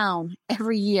flies down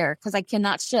every year because I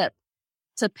cannot ship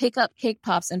to pick up cake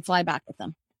pops and fly back with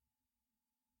them.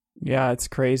 Yeah, it's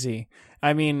crazy.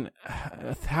 I mean,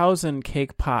 1,000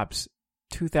 cake pops,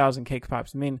 2,000 cake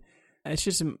pops. I mean, it's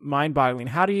just mind-boggling.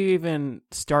 How do you even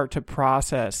start to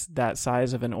process that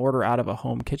size of an order out of a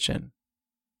home kitchen?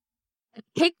 A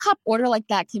cake pop order like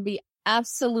that can be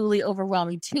absolutely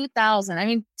overwhelming. 2,000. I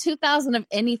mean, 2,000 of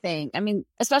anything. I mean,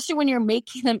 especially when you're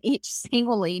making them each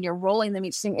singly and you're rolling them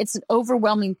each single, it's an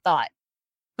overwhelming thought.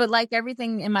 But like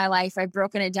everything in my life, I've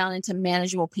broken it down into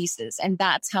manageable pieces. And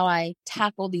that's how I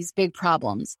tackle these big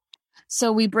problems.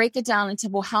 So we break it down into,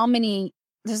 well, how many,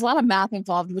 there's a lot of math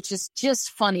involved, which is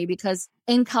just funny because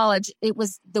in college, it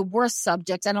was the worst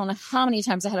subject. I don't know how many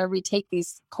times I had to retake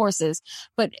these courses,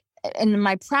 but in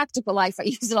my practical life, I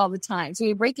use it all the time. So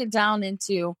we break it down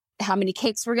into how many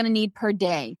cakes we're going to need per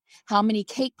day, how many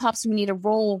cake pops we need to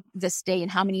roll this day, and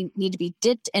how many need to be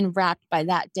dipped and wrapped by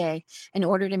that day in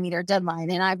order to meet our deadline.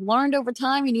 And I've learned over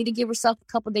time, you need to give yourself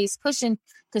a couple of days cushion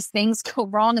because things go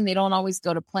wrong and they don't always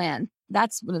go to plan.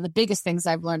 That's one of the biggest things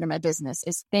I've learned in my business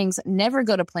is things never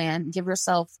go to plan. Give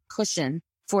yourself cushion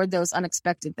for those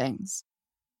unexpected things.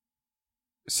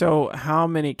 So how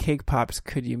many cake pops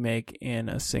could you make in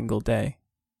a single day?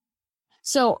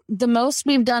 So the most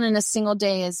we've done in a single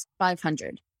day is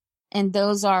 500. And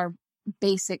those are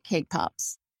basic cake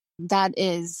pops. That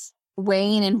is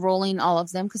weighing and rolling all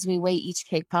of them because we weigh each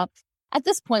cake pop. At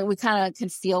this point, we kind of can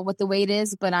feel what the weight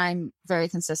is, but I'm very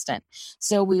consistent.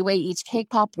 So we weigh each cake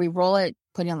pop, we roll it,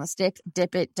 put it on the stick,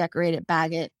 dip it, decorate it,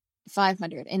 bag it,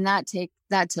 500. And that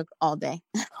took all day,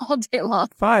 all day long.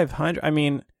 500. I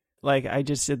mean, like I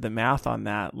just did the math on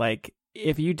that. Like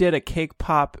if you did a cake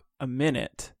pop a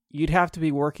minute, you'd have to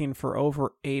be working for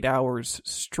over 8 hours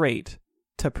straight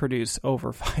to produce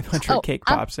over 500 cake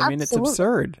pops. I mean, absolutely. It's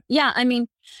absurd. Yeah. I mean,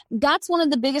 that's one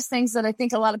of the biggest things that I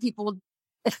think a lot of people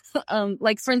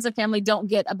like friends and family don't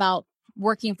get about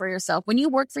working for yourself. When you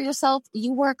work for yourself,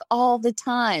 you work all the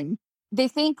time. They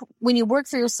think when you work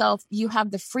for yourself, you have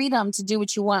the freedom to do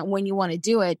what you want when you want to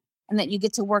do it, and that you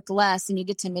get to work less and you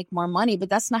get to make more money. But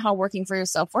that's not how working for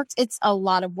yourself works. It's a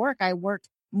lot of work. I work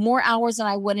more hours than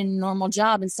I would in a normal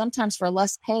job, and sometimes for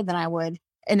less pay than I would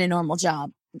in a normal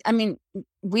job. I mean,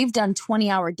 we've done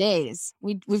 20-hour days.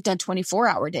 We've done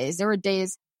 24-hour days. There were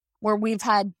days where we've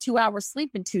had 2 hours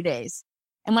sleep in 2 days.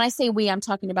 And when I say we, I'm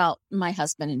talking about my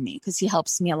husband and me, because he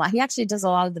helps me a lot. He actually does a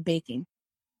lot of the baking.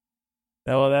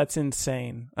 Oh, well, that's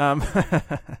insane.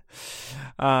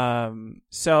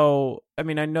 So, I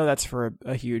mean, I know that's for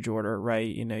a huge order,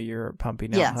 right? You know, you're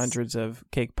pumping out hundreds of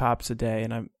cake pops a day,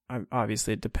 and I'm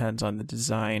obviously it depends on the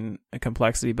design and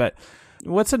complexity, but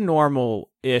what's a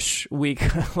normal-ish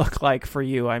week look like for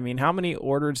you? I mean, how many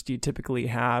orders do you typically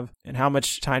have, and how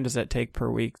much time does that take per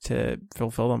week to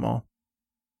fulfill them all?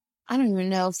 I don't even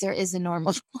know if there is a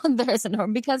normal one. There is a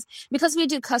normal because we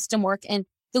do custom work, and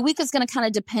the week is going to kind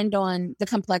of depend on the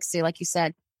complexity, like you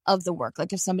said, of the work.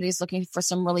 Like if somebody's looking for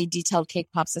some really detailed cake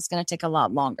pops, it's going to take a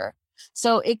lot longer.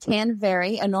 So it can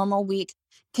vary. A normal week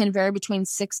can vary between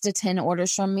 6 to 10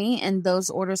 orders from me. And those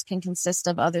orders can consist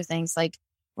of other things like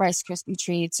Rice Krispie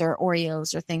treats or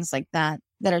Oreos or things like that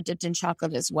are dipped in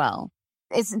chocolate as well.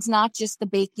 It's not just the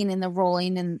baking and the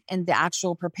rolling and the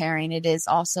actual preparing. It is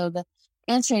also the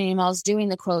answering emails, doing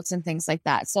the quotes and things like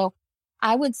that. So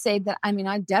I would say that, I mean,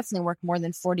 I definitely work more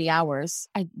than 40 hours.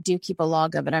 I do keep a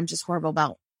log of it. I'm just horrible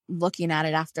about looking at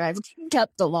it after I've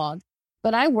kept the log.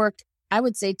 But I work, I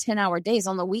would say 10-hour days.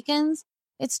 On the weekends,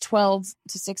 it's 12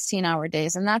 to 16-hour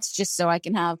days. And that's just so I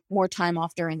can have more time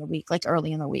off during the week, like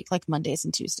early in the week, like Mondays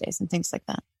and Tuesdays and things like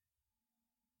that.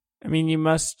 I mean, you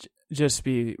must just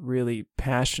be really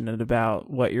passionate about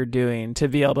what you're doing to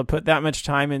be able to put that much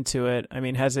time into it. I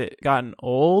mean, has it gotten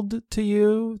old to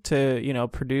you to, you know,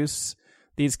 produce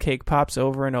these cake pops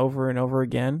over and over and over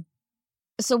again?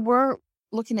 So we're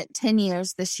looking at 10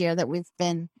 years this year that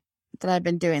I've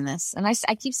been doing this. And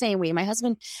I keep saying we. My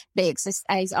husband bakes.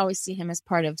 I always see him as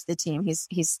part of the team.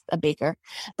 He's a baker.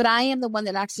 But I am the one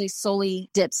that actually solely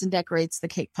dips and decorates the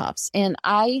cake pops. And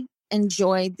I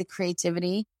enjoy the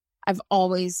creativity. I've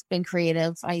always been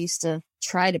creative. I used to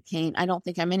try to paint. I don't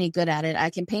think I'm any good at it. I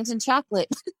can paint in chocolate.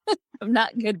 I'm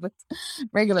not good with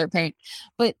regular paint.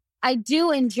 But I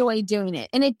do enjoy doing it.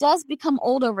 And it does become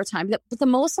old over time. But the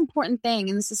most important thing,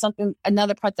 and this is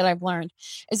another part that I've learned,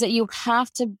 is that you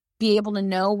have to be able to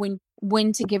know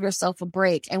when to give yourself a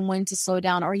break and when to slow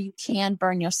down, or you can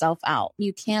burn yourself out.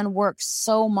 You can work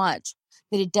so much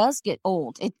that it does get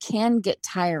old. It can get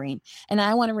tiring. And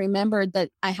I want to remember that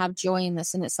I have joy in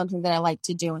this and it's something that I like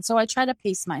to do. And so I try to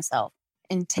pace myself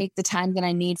and take the time that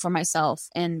I need for myself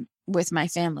and with my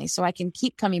family so I can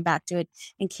keep coming back to it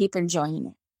and keep enjoying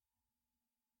it.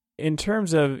 In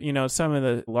terms of, you know, some of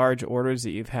the large orders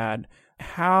that you've had,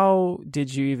 how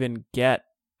did you even get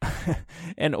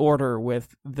an order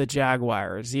with the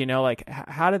Jaguars? You know, like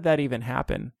how did that even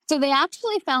happen? So they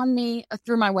actually found me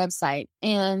through my website,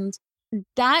 and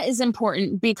that is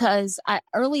important because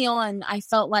early on I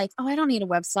felt like, I don't need a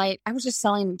website. I was just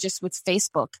selling just with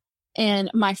Facebook.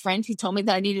 And my friend who told me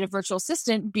that I needed a virtual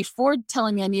assistant before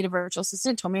telling me I need a virtual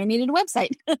assistant told me I needed a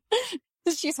website.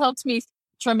 She's helped me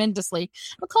tremendously.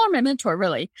 I'll call her my mentor,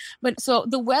 really. But so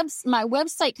my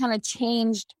website kind of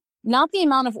changed, not the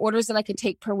amount of orders that I could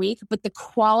take per week, but the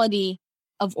quality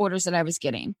of orders that I was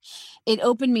getting. It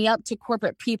opened me up to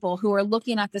corporate people who are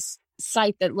looking at this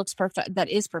site that looks that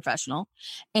is professional,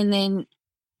 and then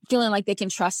feeling like they can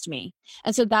trust me.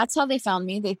 And so that's how they found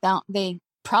me. They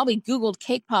probably Googled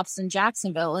cake pops in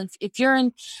Jacksonville. And if you're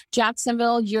in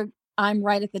Jacksonville, I'm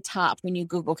right at the top when you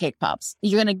Google cake pops.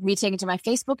 You're going to be taken to my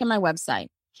Facebook and my website.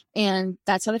 And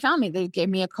that's how they found me. They gave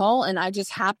me a call and I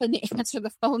just happened to answer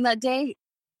the phone that day,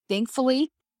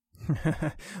 thankfully.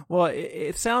 Well,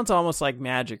 it sounds almost like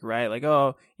magic, right? Like,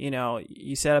 oh,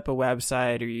 you set up a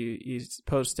website or you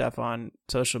post stuff on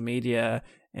social media,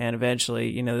 and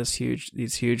eventually,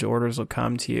 these huge orders will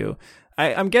come to you.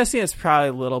 I'm guessing it's probably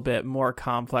a little bit more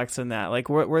complex than that. Like,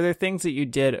 were there things that you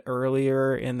did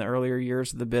earlier in the earlier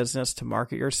years of the business to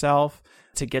market yourself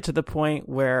to get to the point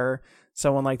where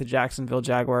someone like the Jacksonville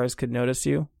Jaguars could notice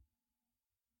you?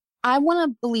 I want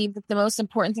to believe that the most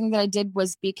important thing that I did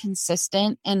was be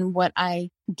consistent in what I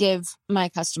give my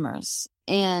customers.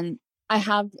 And I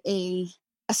have a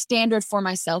standard for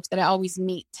myself that I always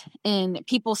meet. And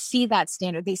people see that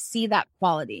standard. They see that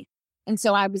quality. And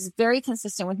so I was very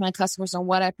consistent with my customers on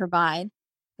what I provide.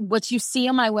 What you see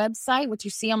on my website, what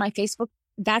you see on my Facebook,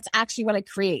 that's actually what I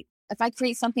create. If I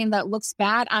create something that looks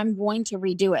bad, I'm going to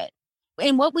redo it.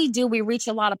 And what we do, we reach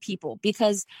a lot of people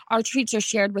because our treats are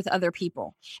shared with other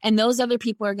people. And those other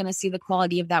people are going to see the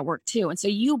quality of that work too. And so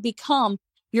you become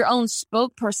your own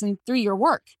spokesperson through your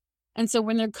work. And so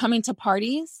when they're coming to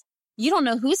parties, you don't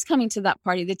know who's coming to that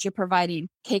party that you're providing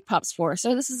cake pops for.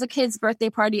 So this is a kid's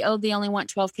birthday party. Oh, they only want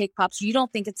 12 cake pops. You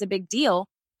don't think it's a big deal.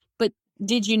 But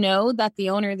did you know that the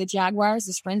owner of the Jaguars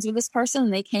is friends with this person?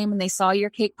 And they came and they saw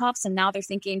your cake pops. And now they're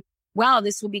thinking, wow,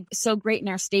 this will be so great in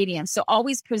our stadium. So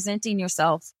always presenting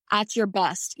yourself at your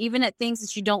best, even at things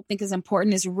that you don't think is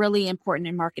important, is really important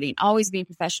in marketing. Always being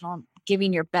professional and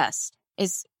giving your best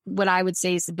is what I would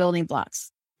say is the building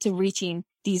blocks to reaching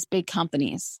these big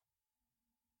companies.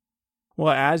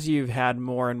 Well, as you've had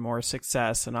more and more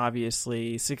success, and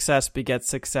obviously success begets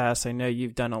success, I know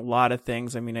you've done a lot of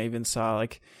things. I mean, I even saw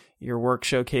like your work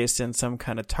showcased in some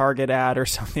kind of Target ad or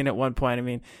something at one point. I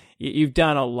mean, you've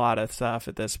done a lot of stuff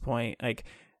at this point. Like,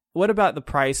 what about the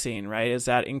pricing, right? Is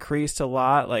that increased a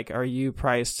lot? Like, are you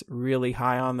priced really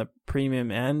high on the premium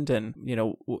end? And,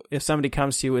 if somebody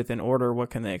comes to you with an order,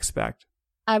 what can they expect?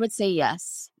 I would say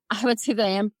yes. I would say that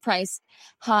I am priced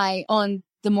high on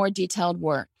the more detailed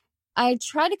work. I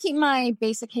try to keep my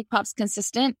basic cake pops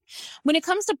consistent. When it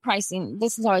comes to pricing,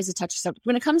 this is always a touchy subject.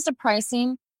 When it comes to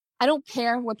pricing, I don't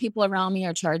care what people around me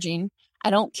are charging. I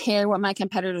don't care what my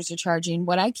competitors are charging.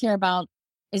 What I care about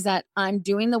is that I'm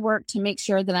doing the work to make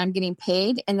sure that I'm getting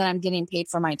paid and that I'm getting paid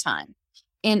for my time.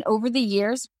 And over the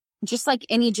years, just like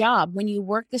any job, when you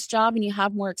work this job and you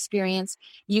have more experience,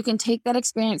 you can take that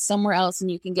experience somewhere else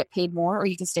and you can get paid more, or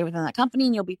you can stay within that company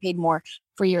and you'll be paid more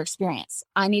for your experience.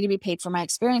 I need to be paid for my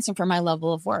experience and for my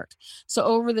level of work. So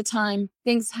over the time,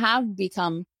 things have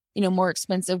become more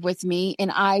expensive with me.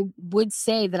 And I would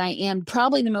say that I am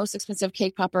probably the most expensive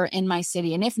cake popper in my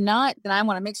city. And if not, then I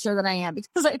want to make sure that I am,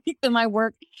 because I think that my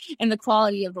work and the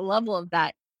quality of the level of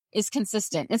that is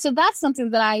consistent. And so that's something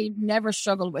that I never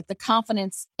struggled with, the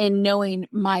confidence in knowing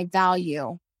my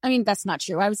value. I mean, that's not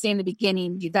true. I would say in the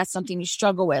beginning, that's something you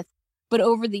struggle with. But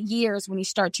over the years, when you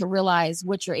start to realize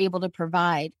what you're able to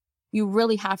provide, you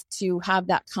really have to have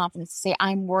that confidence to say,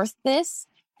 I'm worth this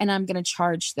and I'm going to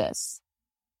charge this.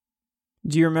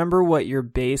 Do you remember what your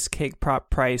base cake pop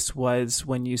price was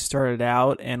when you started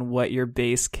out and what your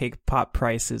base cake pop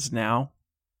price is now?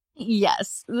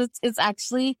 Yes, it's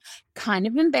actually kind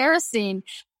of embarrassing.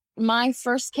 My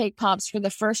first cake pops for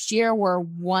the first year were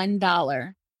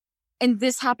 $1. And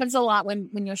this happens a lot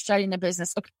when you're starting a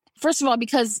business. Okay. First of all,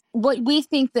 because what we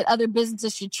think that other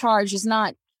businesses should charge is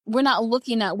not, we're not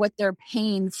looking at what they're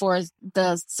paying for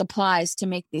the supplies to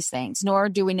make these things, nor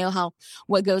do we know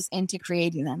what goes into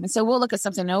creating them. And so we'll look at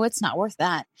something, no, it's not worth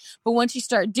that. But once you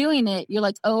start doing it, you're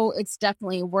like, oh, it's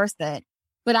definitely worth it.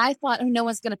 But I thought, oh, no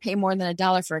one's going to pay more than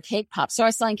 $1 for a cake pop. So I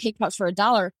was selling cake pops for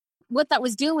 $1. What that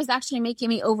was doing was actually making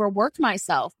me overwork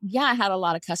myself. Yeah, I had a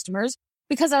lot of customers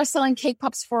because I was selling cake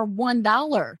pops for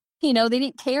 $1. They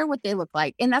didn't care what they look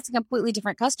like. And that's a completely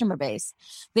different customer base.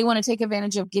 They want to take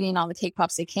advantage of getting all the cake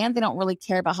pops they can. They don't really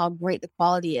care about how great the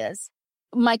quality is.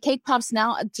 My cake pops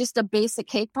now, just a basic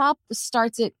cake pop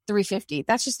starts at $3.50.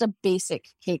 That's just a basic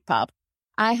cake pop.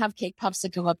 I have cake pops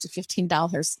that go up to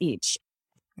 $15 each.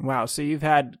 Wow. So you've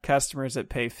had customers that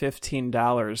pay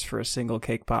 $15 for a single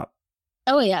cake pop.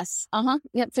 Oh, yes.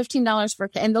 Yep. $15 for,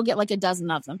 and they'll get like a dozen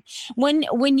of them.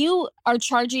 When you are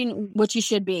charging what you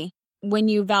should be, when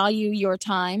you value your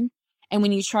time and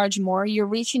when you charge more, you're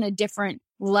reaching a different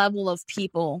level of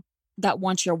people that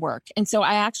want your work. And so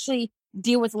I actually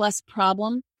deal with less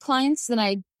problem clients than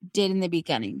I did in the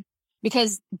beginning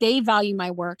because they value my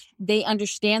work. They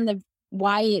understand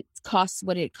why it costs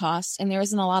what it costs. And there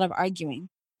isn't a lot of arguing.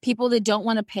 People that don't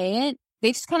want to pay it,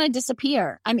 they just kind of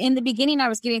disappear. In the beginning, I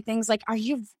was getting things like, are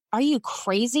you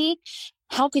crazy?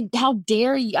 How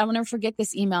dare you? I will never forget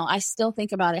this email. I still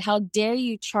think about it. How dare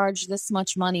you charge this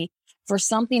much money for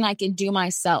something I can do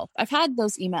myself? I've had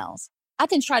those emails. I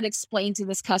can try to explain to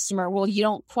this customer, well, you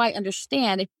don't quite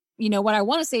understand. What I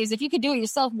want to say is, if you could do it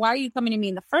yourself, why are you coming to me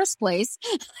in the first place?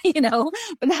 But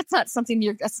that's not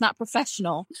something that's not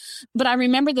professional. But I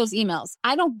remember those emails.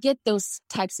 I don't get those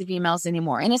types of emails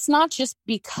anymore. And it's not just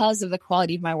because of the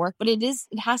quality of my work, but it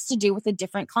has to do with a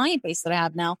different client base that I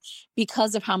have now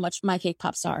because of how much my cake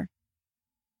pops are.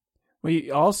 Well,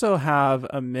 you also have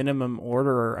a minimum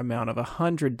order amount of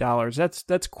 $100.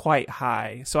 That's quite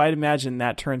high. So I'd imagine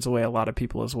that turns away a lot of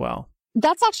people as well.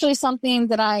 That's actually something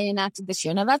that I enacted this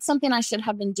year. Now, that's something I should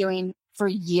have been doing for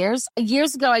years.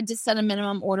 Years ago, I did set a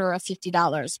minimum order of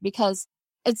 $50 because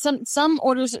it's some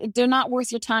orders, they're not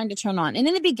worth your time to turn on. And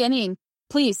in the beginning,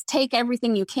 please take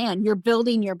everything you can. You're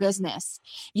building your business.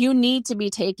 You need to be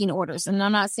taking orders. And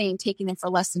I'm not saying taking them for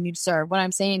less than you deserve. What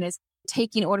I'm saying is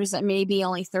taking orders that may be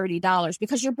only $30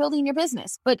 because you're building your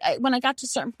business. But when I got to a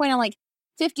certain point, I'm like,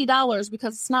 $50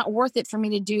 because it's not worth it for me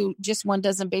to do just 1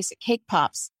 dozen basic cake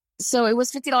pops. So it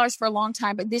was $50 for a long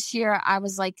time. But this year I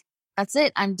was like, that's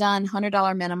it. I'm done.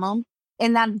 $100 minimum.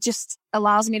 And that just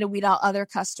allows me to weed out other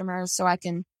customers so I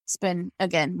can spend,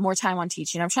 again, more time on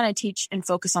teaching. I'm trying to teach and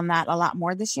focus on that a lot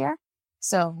more this year.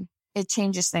 So it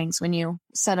changes things when you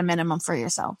set a minimum for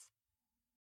yourself.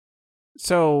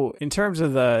 So in terms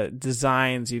of the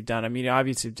designs you've done, I mean,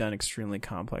 obviously you've done extremely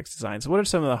complex designs. What are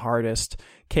some of the hardest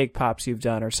cake pops you've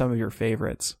done or some of your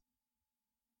favorites?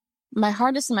 My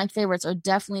hardest and my favorites are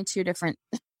definitely two different,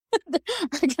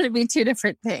 are going to be two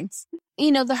different things.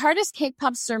 The hardest cake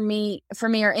pops for me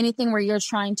are anything where you're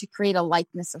trying to create a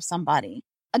likeness of somebody.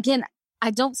 Again,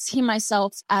 I don't see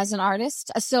myself as an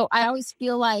artist. So I always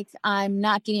feel like I'm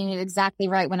not getting it exactly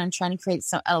right when I'm trying to create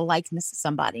a likeness of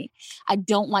somebody. I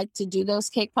don't like to do those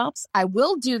cake pops. I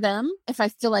will do them if I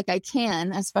feel like I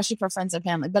can, especially for friends and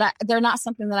family, but they're not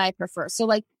something that I prefer. So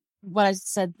like what I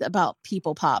said about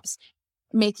people pops,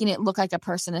 making it look like a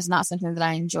person is not something that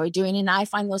I enjoy doing. And I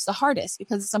find those the hardest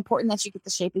because it's important that you get the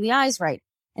shape of the eyes right.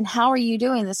 And how are you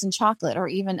doing this in chocolate or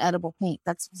even edible paint?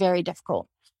 That's very difficult.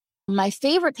 My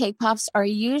favorite cake pops are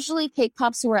usually cake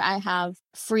pops where I have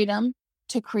freedom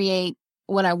to create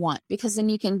what I want, because then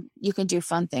you can do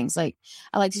fun things. Like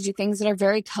I like to do things that are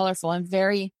very colorful and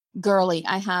very girly.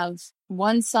 I have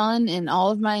one son and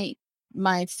all of my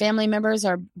family members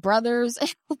are brothers.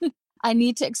 I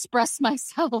need to express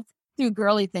myself through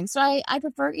girly things. So I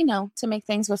prefer, to make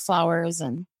things with flowers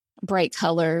and bright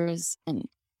colors and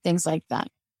things like that.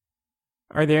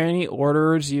 Are there any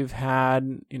orders you've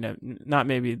had, not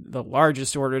maybe the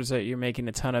largest orders that you're making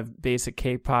a ton of basic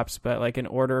cake pops, but like an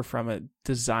order from a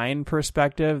design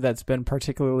perspective that's been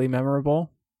particularly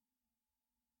memorable?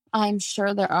 I'm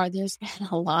sure there are. There's been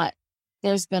a lot.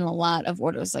 There's been a lot of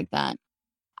orders like that.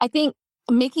 I think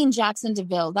making Jackson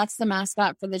DeVille, that's the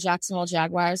mascot for the Jacksonville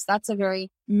Jaguars. That's a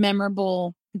very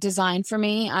memorable design for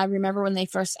me. I remember when they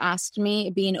first asked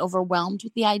me, being overwhelmed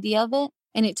with the idea of it.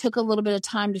 And it took a little bit of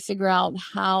time to figure out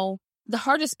how the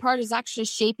hardest part is actually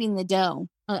shaping the dough.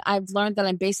 I've learned that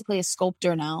I'm basically a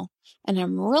sculptor now, and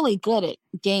I'm really good at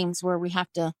games where we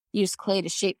have to use clay to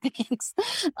shape things.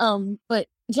 But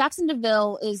Jackson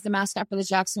DeVille is the mascot for the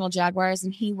Jacksonville Jaguars,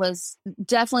 and he was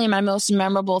definitely my most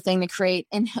memorable thing to create.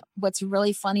 And what's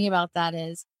really funny about that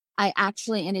is I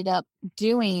actually ended up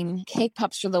doing cake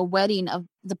pops for the wedding of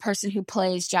the person who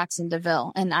plays Jackson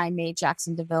DeVille. And I made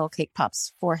Jackson DeVille cake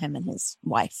pops for him and his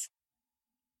wife.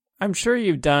 I'm sure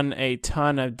you've done a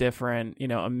ton of different,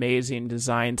 amazing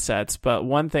design sets. But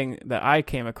one thing that I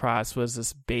came across was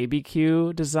this baby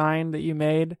Q design that you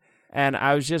made. And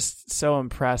I was just so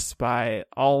impressed by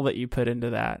all that you put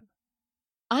into that.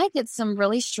 I get some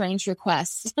really strange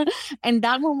requests. And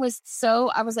that one was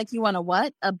I was like, you want a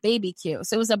what? A baby Q.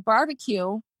 So it was a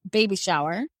barbecue baby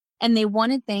shower. And they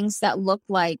wanted things that looked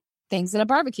like things at a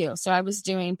barbecue. So I was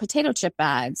doing potato chip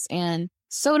bags and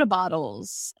soda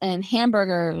bottles and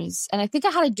hamburgers. And I think I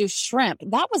had to do shrimp.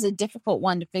 That was a difficult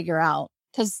one to figure out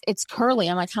because it's curly.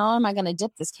 I'm like, how am I going to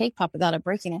dip this cake pop without it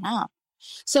breaking in half?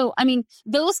 So, I mean,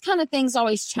 those kind of things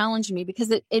always challenge me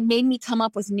because it made me come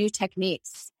up with new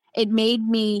techniques. It made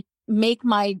me make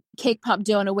my cake pop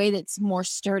dough in a way that's more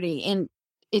sturdy, and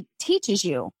it teaches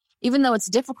you, even though it's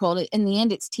difficult, in the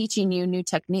end, it's teaching you new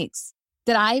techniques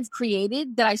that I've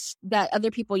created that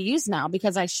other people use now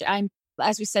because I'm,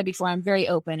 as we said before, I'm very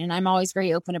open, and I'm always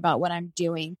very open about what I'm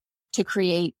doing to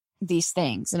create these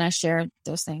things. And I share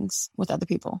those things with other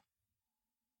people.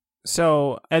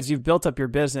 So as you've built up your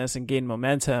business and gained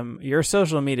momentum, your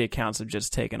social media accounts have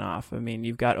just taken off. I mean,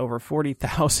 you've got over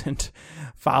 40,000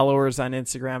 followers on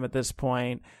Instagram at this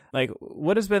point. Like,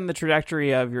 what has been the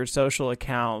trajectory of your social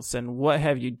accounts and what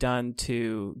have you done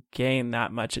to gain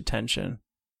that much attention?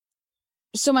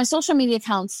 So my social media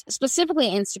accounts, specifically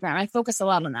Instagram, I focus a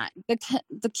lot on that.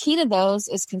 The key to those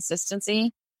is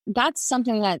consistency. That's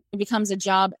something that becomes a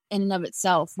job in and of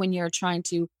itself when you're trying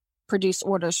to produce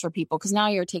orders for people, because now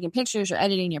you're taking pictures, you're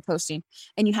editing, you're posting,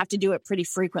 and you have to do it pretty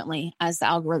frequently as the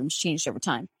algorithms changed over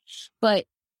time. But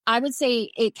I would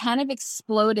say it kind of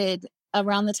exploded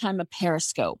around the time of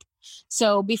Periscope.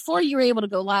 So before you were able to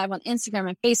go live on Instagram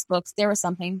and Facebook, there was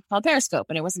something called Periscope,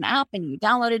 and it was an app, and you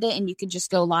downloaded it and you could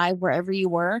just go live wherever you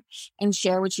were and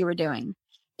share what you were doing.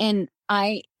 And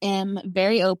I am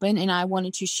very open, and I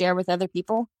wanted to share with other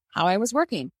people how I was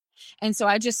working. And so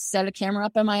I just set a camera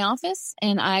up in my office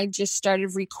and I just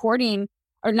started recording,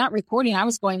 or not recording, I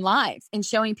was going live and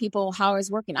showing people how I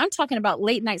was working. I'm talking about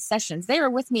late night sessions. They were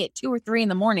with me at 2 or 3 in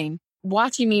the morning,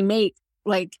 watching me make,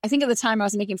 like, I think at the time I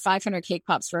was making 500 cake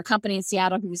pops for a company in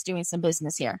Seattle who was doing some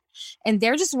business here. And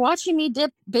they're just watching me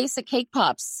dip basic cake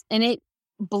pops, and it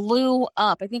blew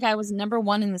up. I think I was number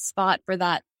 1 in the spot for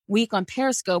that week on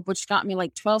Periscope, which got me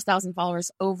like 12,000 followers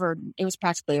over. It was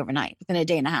practically overnight, within a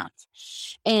day and a half.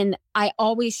 And I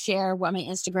always share what my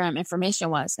Instagram information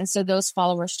was. And so those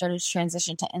followers started to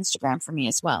transition to Instagram for me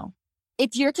as well.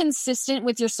 If you're consistent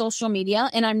with your social media,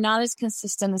 and I'm not as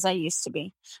consistent as I used to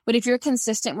be, but if you're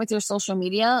consistent with your social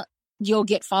media, you'll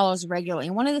get followers regularly.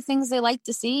 And one of the things they like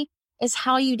to see is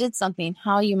how you did something,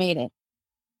 how you made it.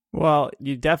 Well,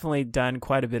 you've definitely done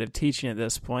quite a bit of teaching at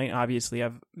this point. Obviously, you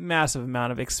have a massive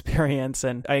amount of experience,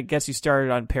 and I guess you started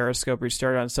on Periscope, or you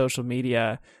started on social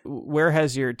media. Where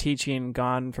has your teaching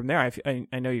gone from there?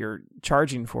 I know you're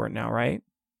charging for it now, right?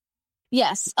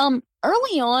 Yes.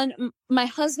 Early on, my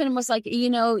husband was like,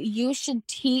 you should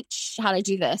teach how to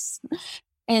do this.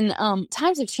 And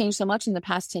times have changed so much in the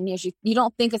past 10 years. You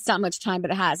don't think it's that much time,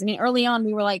 but it has. I mean, early on,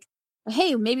 we were like,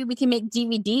 hey, maybe we can make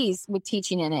DVDs with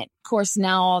teaching in it. Of course,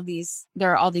 now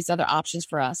there are all these other options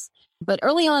for us. But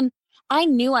early on, I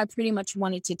knew I pretty much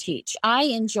wanted to teach. I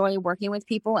enjoy working with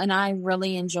people, and I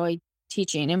really enjoy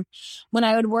teaching. And when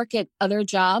I would work at other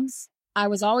jobs, I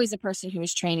was always a person who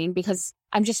was training, because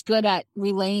I'm just good at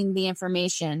relaying the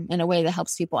information in a way that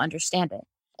helps people understand it.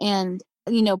 And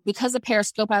because of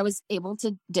Periscope, I was able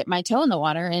to dip my toe in the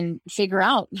water and figure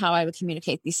out how I would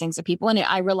communicate these things to people. And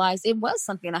I realized it was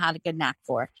something I had a good knack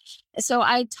for. So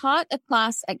I taught a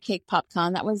class at Cake Pop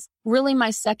Con. That was really my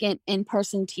second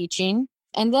in-person teaching.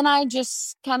 And then I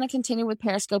just kind of continued with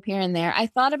Periscope here and there. I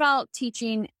thought about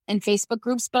teaching in Facebook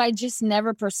groups, but I just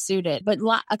never pursued it. But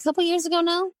a couple years ago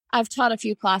now, I've taught a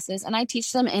few classes, and I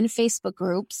teach them in Facebook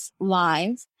groups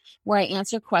live, where I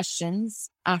answer questions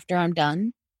after I'm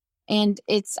done. And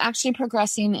it's actually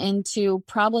progressing into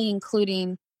probably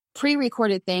including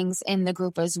pre-recorded things in the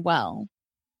group as well.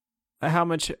 How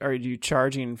much are you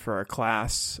charging for a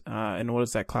class, and what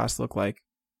does that class look like?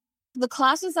 The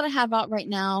classes that I have out right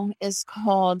now is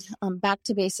called Back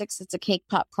to Basics. It's a cake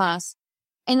pop class.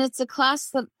 And it's a class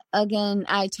that, again,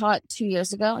 I taught 2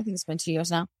 years ago. I think it's been 2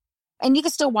 years now. And you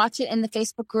can still watch it in the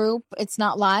Facebook group. It's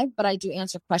not live, but I do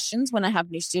answer questions when I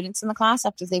have new students in the class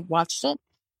after they've watched it.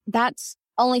 That's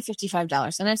only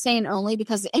 $55. And I'm saying only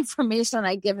because the information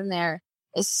I give in there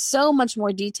is so much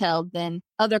more detailed than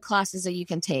other classes that you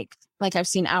can take. Like, I've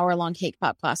seen hour-long cake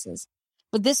pop classes.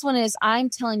 But this one is, I'm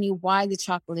telling you why the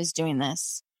chocolate is doing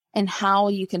this and how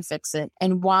you can fix it,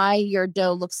 and why your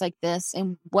dough looks like this,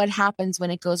 and what happens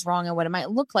when it goes wrong, and what it might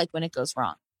look like when it goes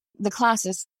wrong. The class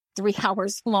is 3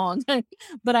 hours long,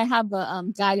 but I have a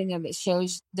guiding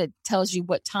that tells you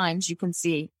what times you can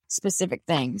see specific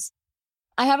things.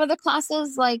 I have other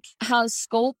classes like how to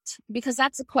sculpt, because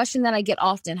that's a question that I get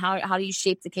often. How do you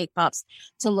shape the cake pops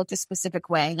to look a specific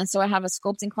way? And so I have a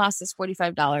sculpting class that's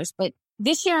 $45. But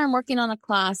this year I'm working on a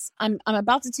class. I'm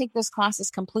about to take those classes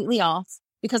completely off,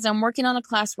 because I'm working on a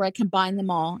class where I combine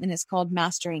them all, and it's called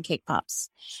Mastering Cake Pops.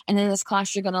 And in this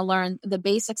class, you're going to learn the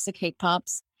basics of cake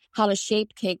pops, how to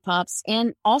shape cake pops,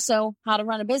 and also how to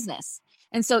run a business.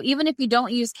 And so even if you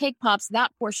don't use cake pops,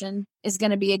 that portion is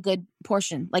going to be a good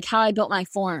portion, like how I built my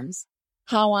forms,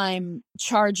 how I'm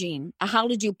charging, how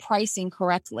to do pricing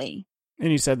correctly.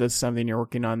 And you said that's something you're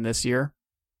working on this year?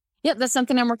 Yep, that's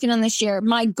something I'm working on this year.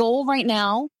 My goal right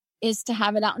now is to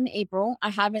have it out in April. I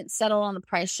haven't settled on the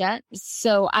price yet.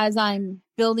 So as I'm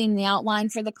building the outline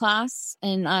for the class,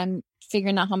 and I'm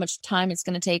figuring out how much time it's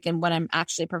going to take and what I'm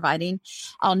actually providing,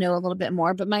 I'll know a little bit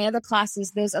more. But my other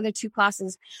classes, those other 2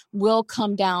 classes, will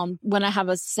come down when I have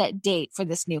a set date for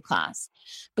this new class.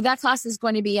 But that class is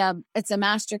going to be it's a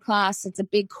master class. It's a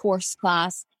big course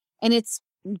class, and it's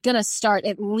going to start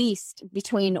at least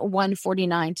between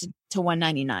 $149 to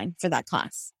 $199 for that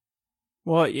class.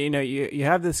 Well, you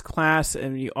have this class,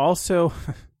 and you also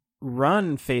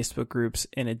run Facebook groups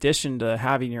in addition to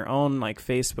having your own like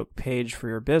Facebook page for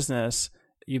your business.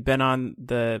 You've been on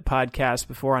the podcast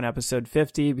before on episode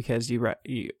 50 because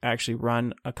you actually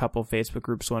run a couple Facebook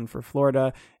groups, one for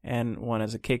Florida and one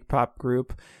as a cake pop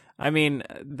group. I mean,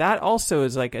 that also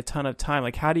is like a ton of time.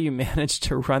 Like, how do you manage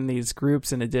to run these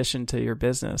groups in addition to your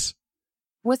business?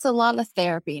 With a lot of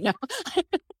therapy. No,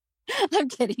 I'm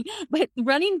kidding. But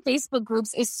running Facebook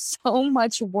groups is so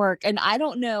much work. And I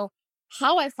don't know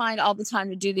how I find all the time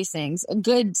to do these things. A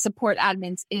good support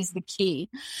admins is the key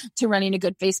to running a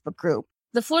good Facebook group.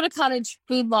 The Florida Cottage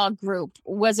Food Law group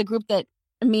was a group that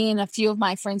me and a few of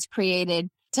my friends created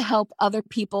to help other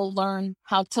people learn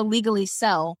how to legally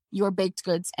sell your baked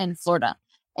goods in Florida.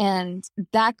 And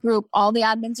that group, all the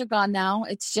admins are gone now.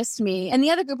 It's just me. And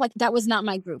the other group, like that was not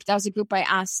my group. That was a group I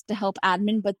asked to help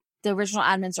admin, but the original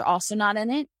admins are also not in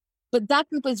it. But that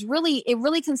group is it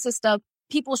really consists of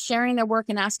people sharing their work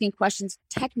and asking questions,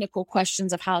 technical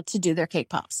questions of how to do their cake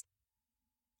pops.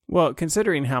 Well,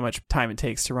 considering how much time it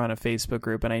takes to run a Facebook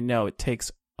group, and I know it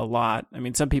takes a lot. I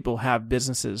mean, some people have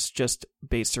businesses just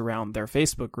based around their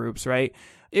Facebook groups, right?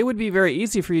 It would be very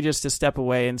easy for you just to step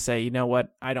away and say, you know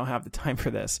what, I don't have the time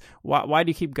for this. Why do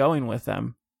you keep going with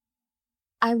them?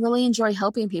 I really enjoy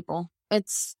helping people.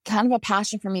 It's kind of a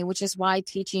passion for me, which is why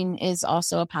teaching is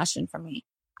also a passion for me.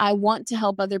 I want to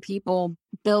help other people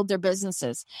build their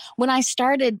businesses. When I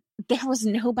started, there was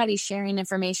nobody sharing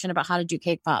information about how to do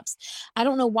cake pops. I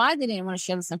don't know why they didn't want to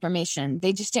share this information.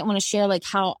 They just didn't want to share like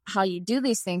how you do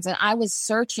these things. And I was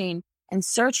searching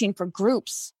for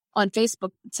groups on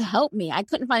Facebook to help me. I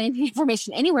couldn't find any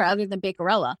information anywhere other than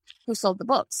Bakerella, who sold the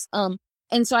books.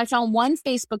 And so I found one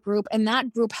Facebook group, and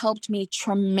that group helped me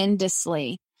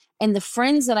tremendously. And the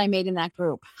friends that I made in that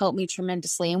group helped me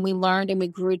tremendously. And we learned and we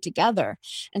grew together.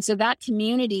 And so that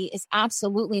community is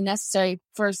absolutely necessary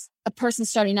for a person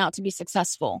starting out to be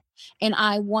successful. And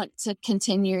I want to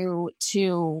continue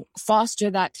to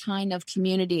foster that kind of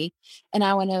community. And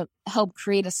I want to help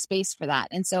create a space for that.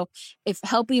 And so if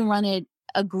helping run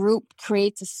a group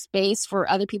creates a space where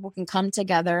other people can come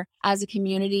together as a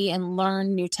community and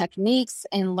learn new techniques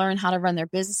and learn how to run their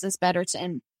businesses better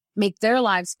and make their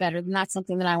lives better, then that's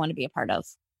something that I want to be a part of.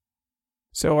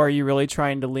 So are you really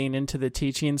trying to lean into the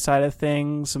teaching side of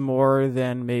things more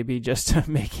than maybe just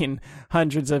making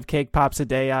hundreds of cake pops a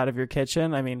day out of your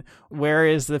kitchen? I mean, where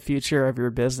is the future of your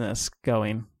business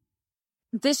going?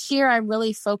 This year, I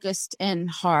really focused in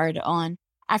hard on,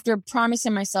 after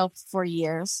promising myself for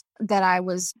years that I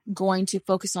was going to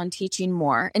focus on teaching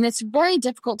more. And it's very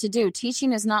difficult to do.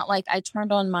 Teaching is not like I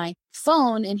turned on my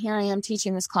phone and here I am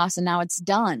teaching this class and now it's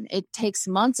done. It takes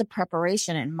months of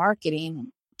preparation and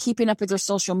marketing, keeping up with your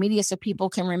social media so people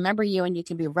can remember you and you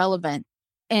can be relevant.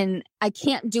 And I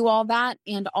can't do all that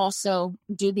and also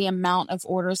do the amount of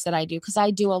orders that I do because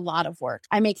I do a lot of work.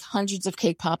 I make hundreds of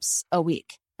cake pops a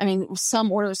week. I mean,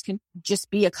 some orders can just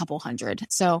be a couple hundred.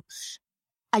 So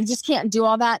I just can't do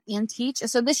all that and teach.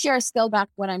 So this year I scaled back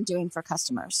what I'm doing for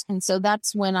customers. And so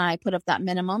that's when I put up that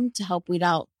minimum to help weed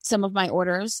out some of my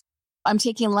orders. I'm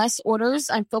taking less orders.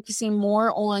 I'm focusing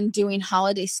more on doing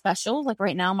holiday specials. Like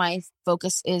right now, my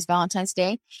focus is Valentine's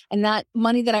Day. And that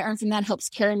money that I earn from that helps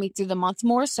carry me through the month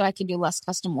more so I can do less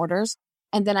custom orders.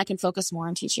 And then I can focus more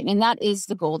on teaching. And that is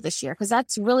the goal this year, because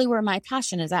that's really where my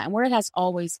passion is at and where it has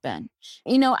always been.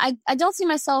 You know, I don't see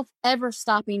myself ever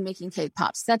stopping making cake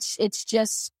pops. It's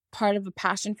just part of a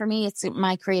passion for me. It's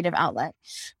my creative outlet.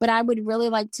 But I would really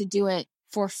like to do it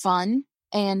for fun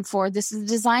and this is a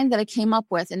design that I came up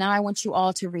with. And now I want you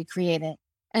all to recreate it.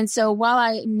 And so while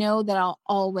I know that I'll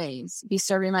always be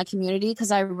serving my community,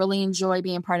 because I really enjoy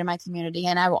being part of my community,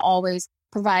 and I will always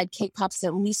provide cake pops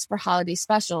at least for holiday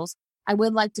specials, I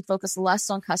would like to focus less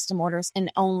on custom orders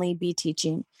and only be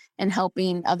teaching and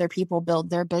helping other people build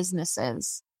their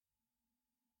businesses.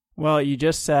 Well, you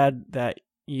just said that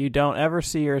you don't ever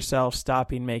see yourself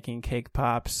stopping making cake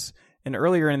pops. And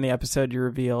earlier in the episode, you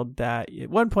revealed that at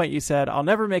one point you said, I'll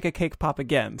never make a cake pop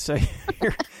again. So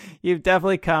you've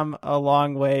definitely come a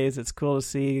long ways. It's cool to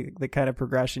see the kind of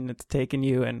progression it's taken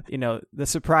you and, you know, the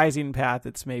surprising path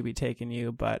it's maybe taken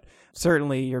you. But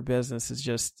certainly your business is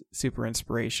just super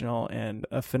inspirational and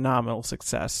a phenomenal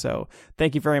success. So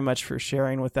thank you very much for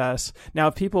sharing with us. Now,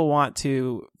 if people want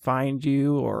to find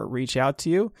you or reach out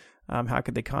to you, how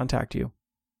could they contact you?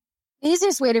 The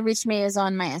easiest way to reach me is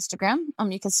on my Instagram.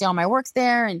 You can see all my work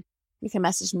there and you can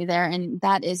message me there. And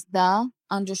that is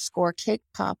 _cake_pop_shop.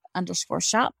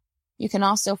 You can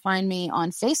also find me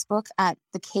on Facebook at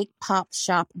the Cake Pop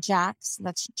Shop Jax.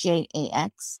 That's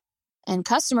JAX. And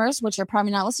customers, which are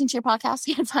probably not listening to your podcast,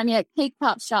 you can find me at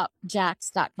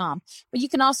cakepopshopjax.com. But you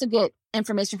can also get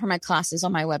information for my classes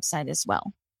on my website as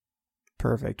well.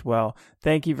 Perfect. Well,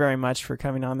 thank you very much for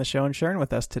coming on the show and sharing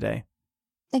with us today.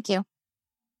 Thank you.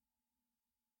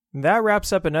 That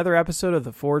wraps up another episode of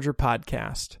the Forager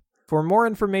Podcast. For more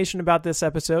information about this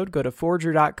episode, go to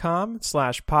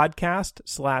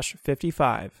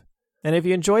forager.com/podcast/55. And if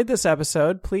you enjoyed this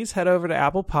episode, please head over to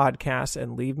Apple Podcasts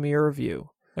and leave me a review.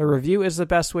 A review is the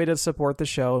best way to support the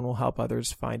show and will help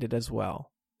others find it as well.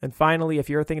 And finally, if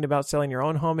you're thinking about selling your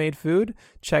own homemade food,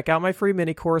 check out my free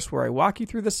mini course where I walk you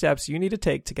through the steps you need to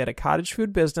take to get a cottage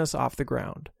food business off the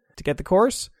ground. To get the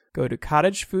course, go to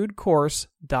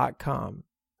cottagefoodcourse.com.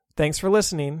 Thanks for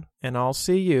listening, and I'll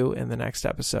see you in the next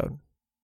episode.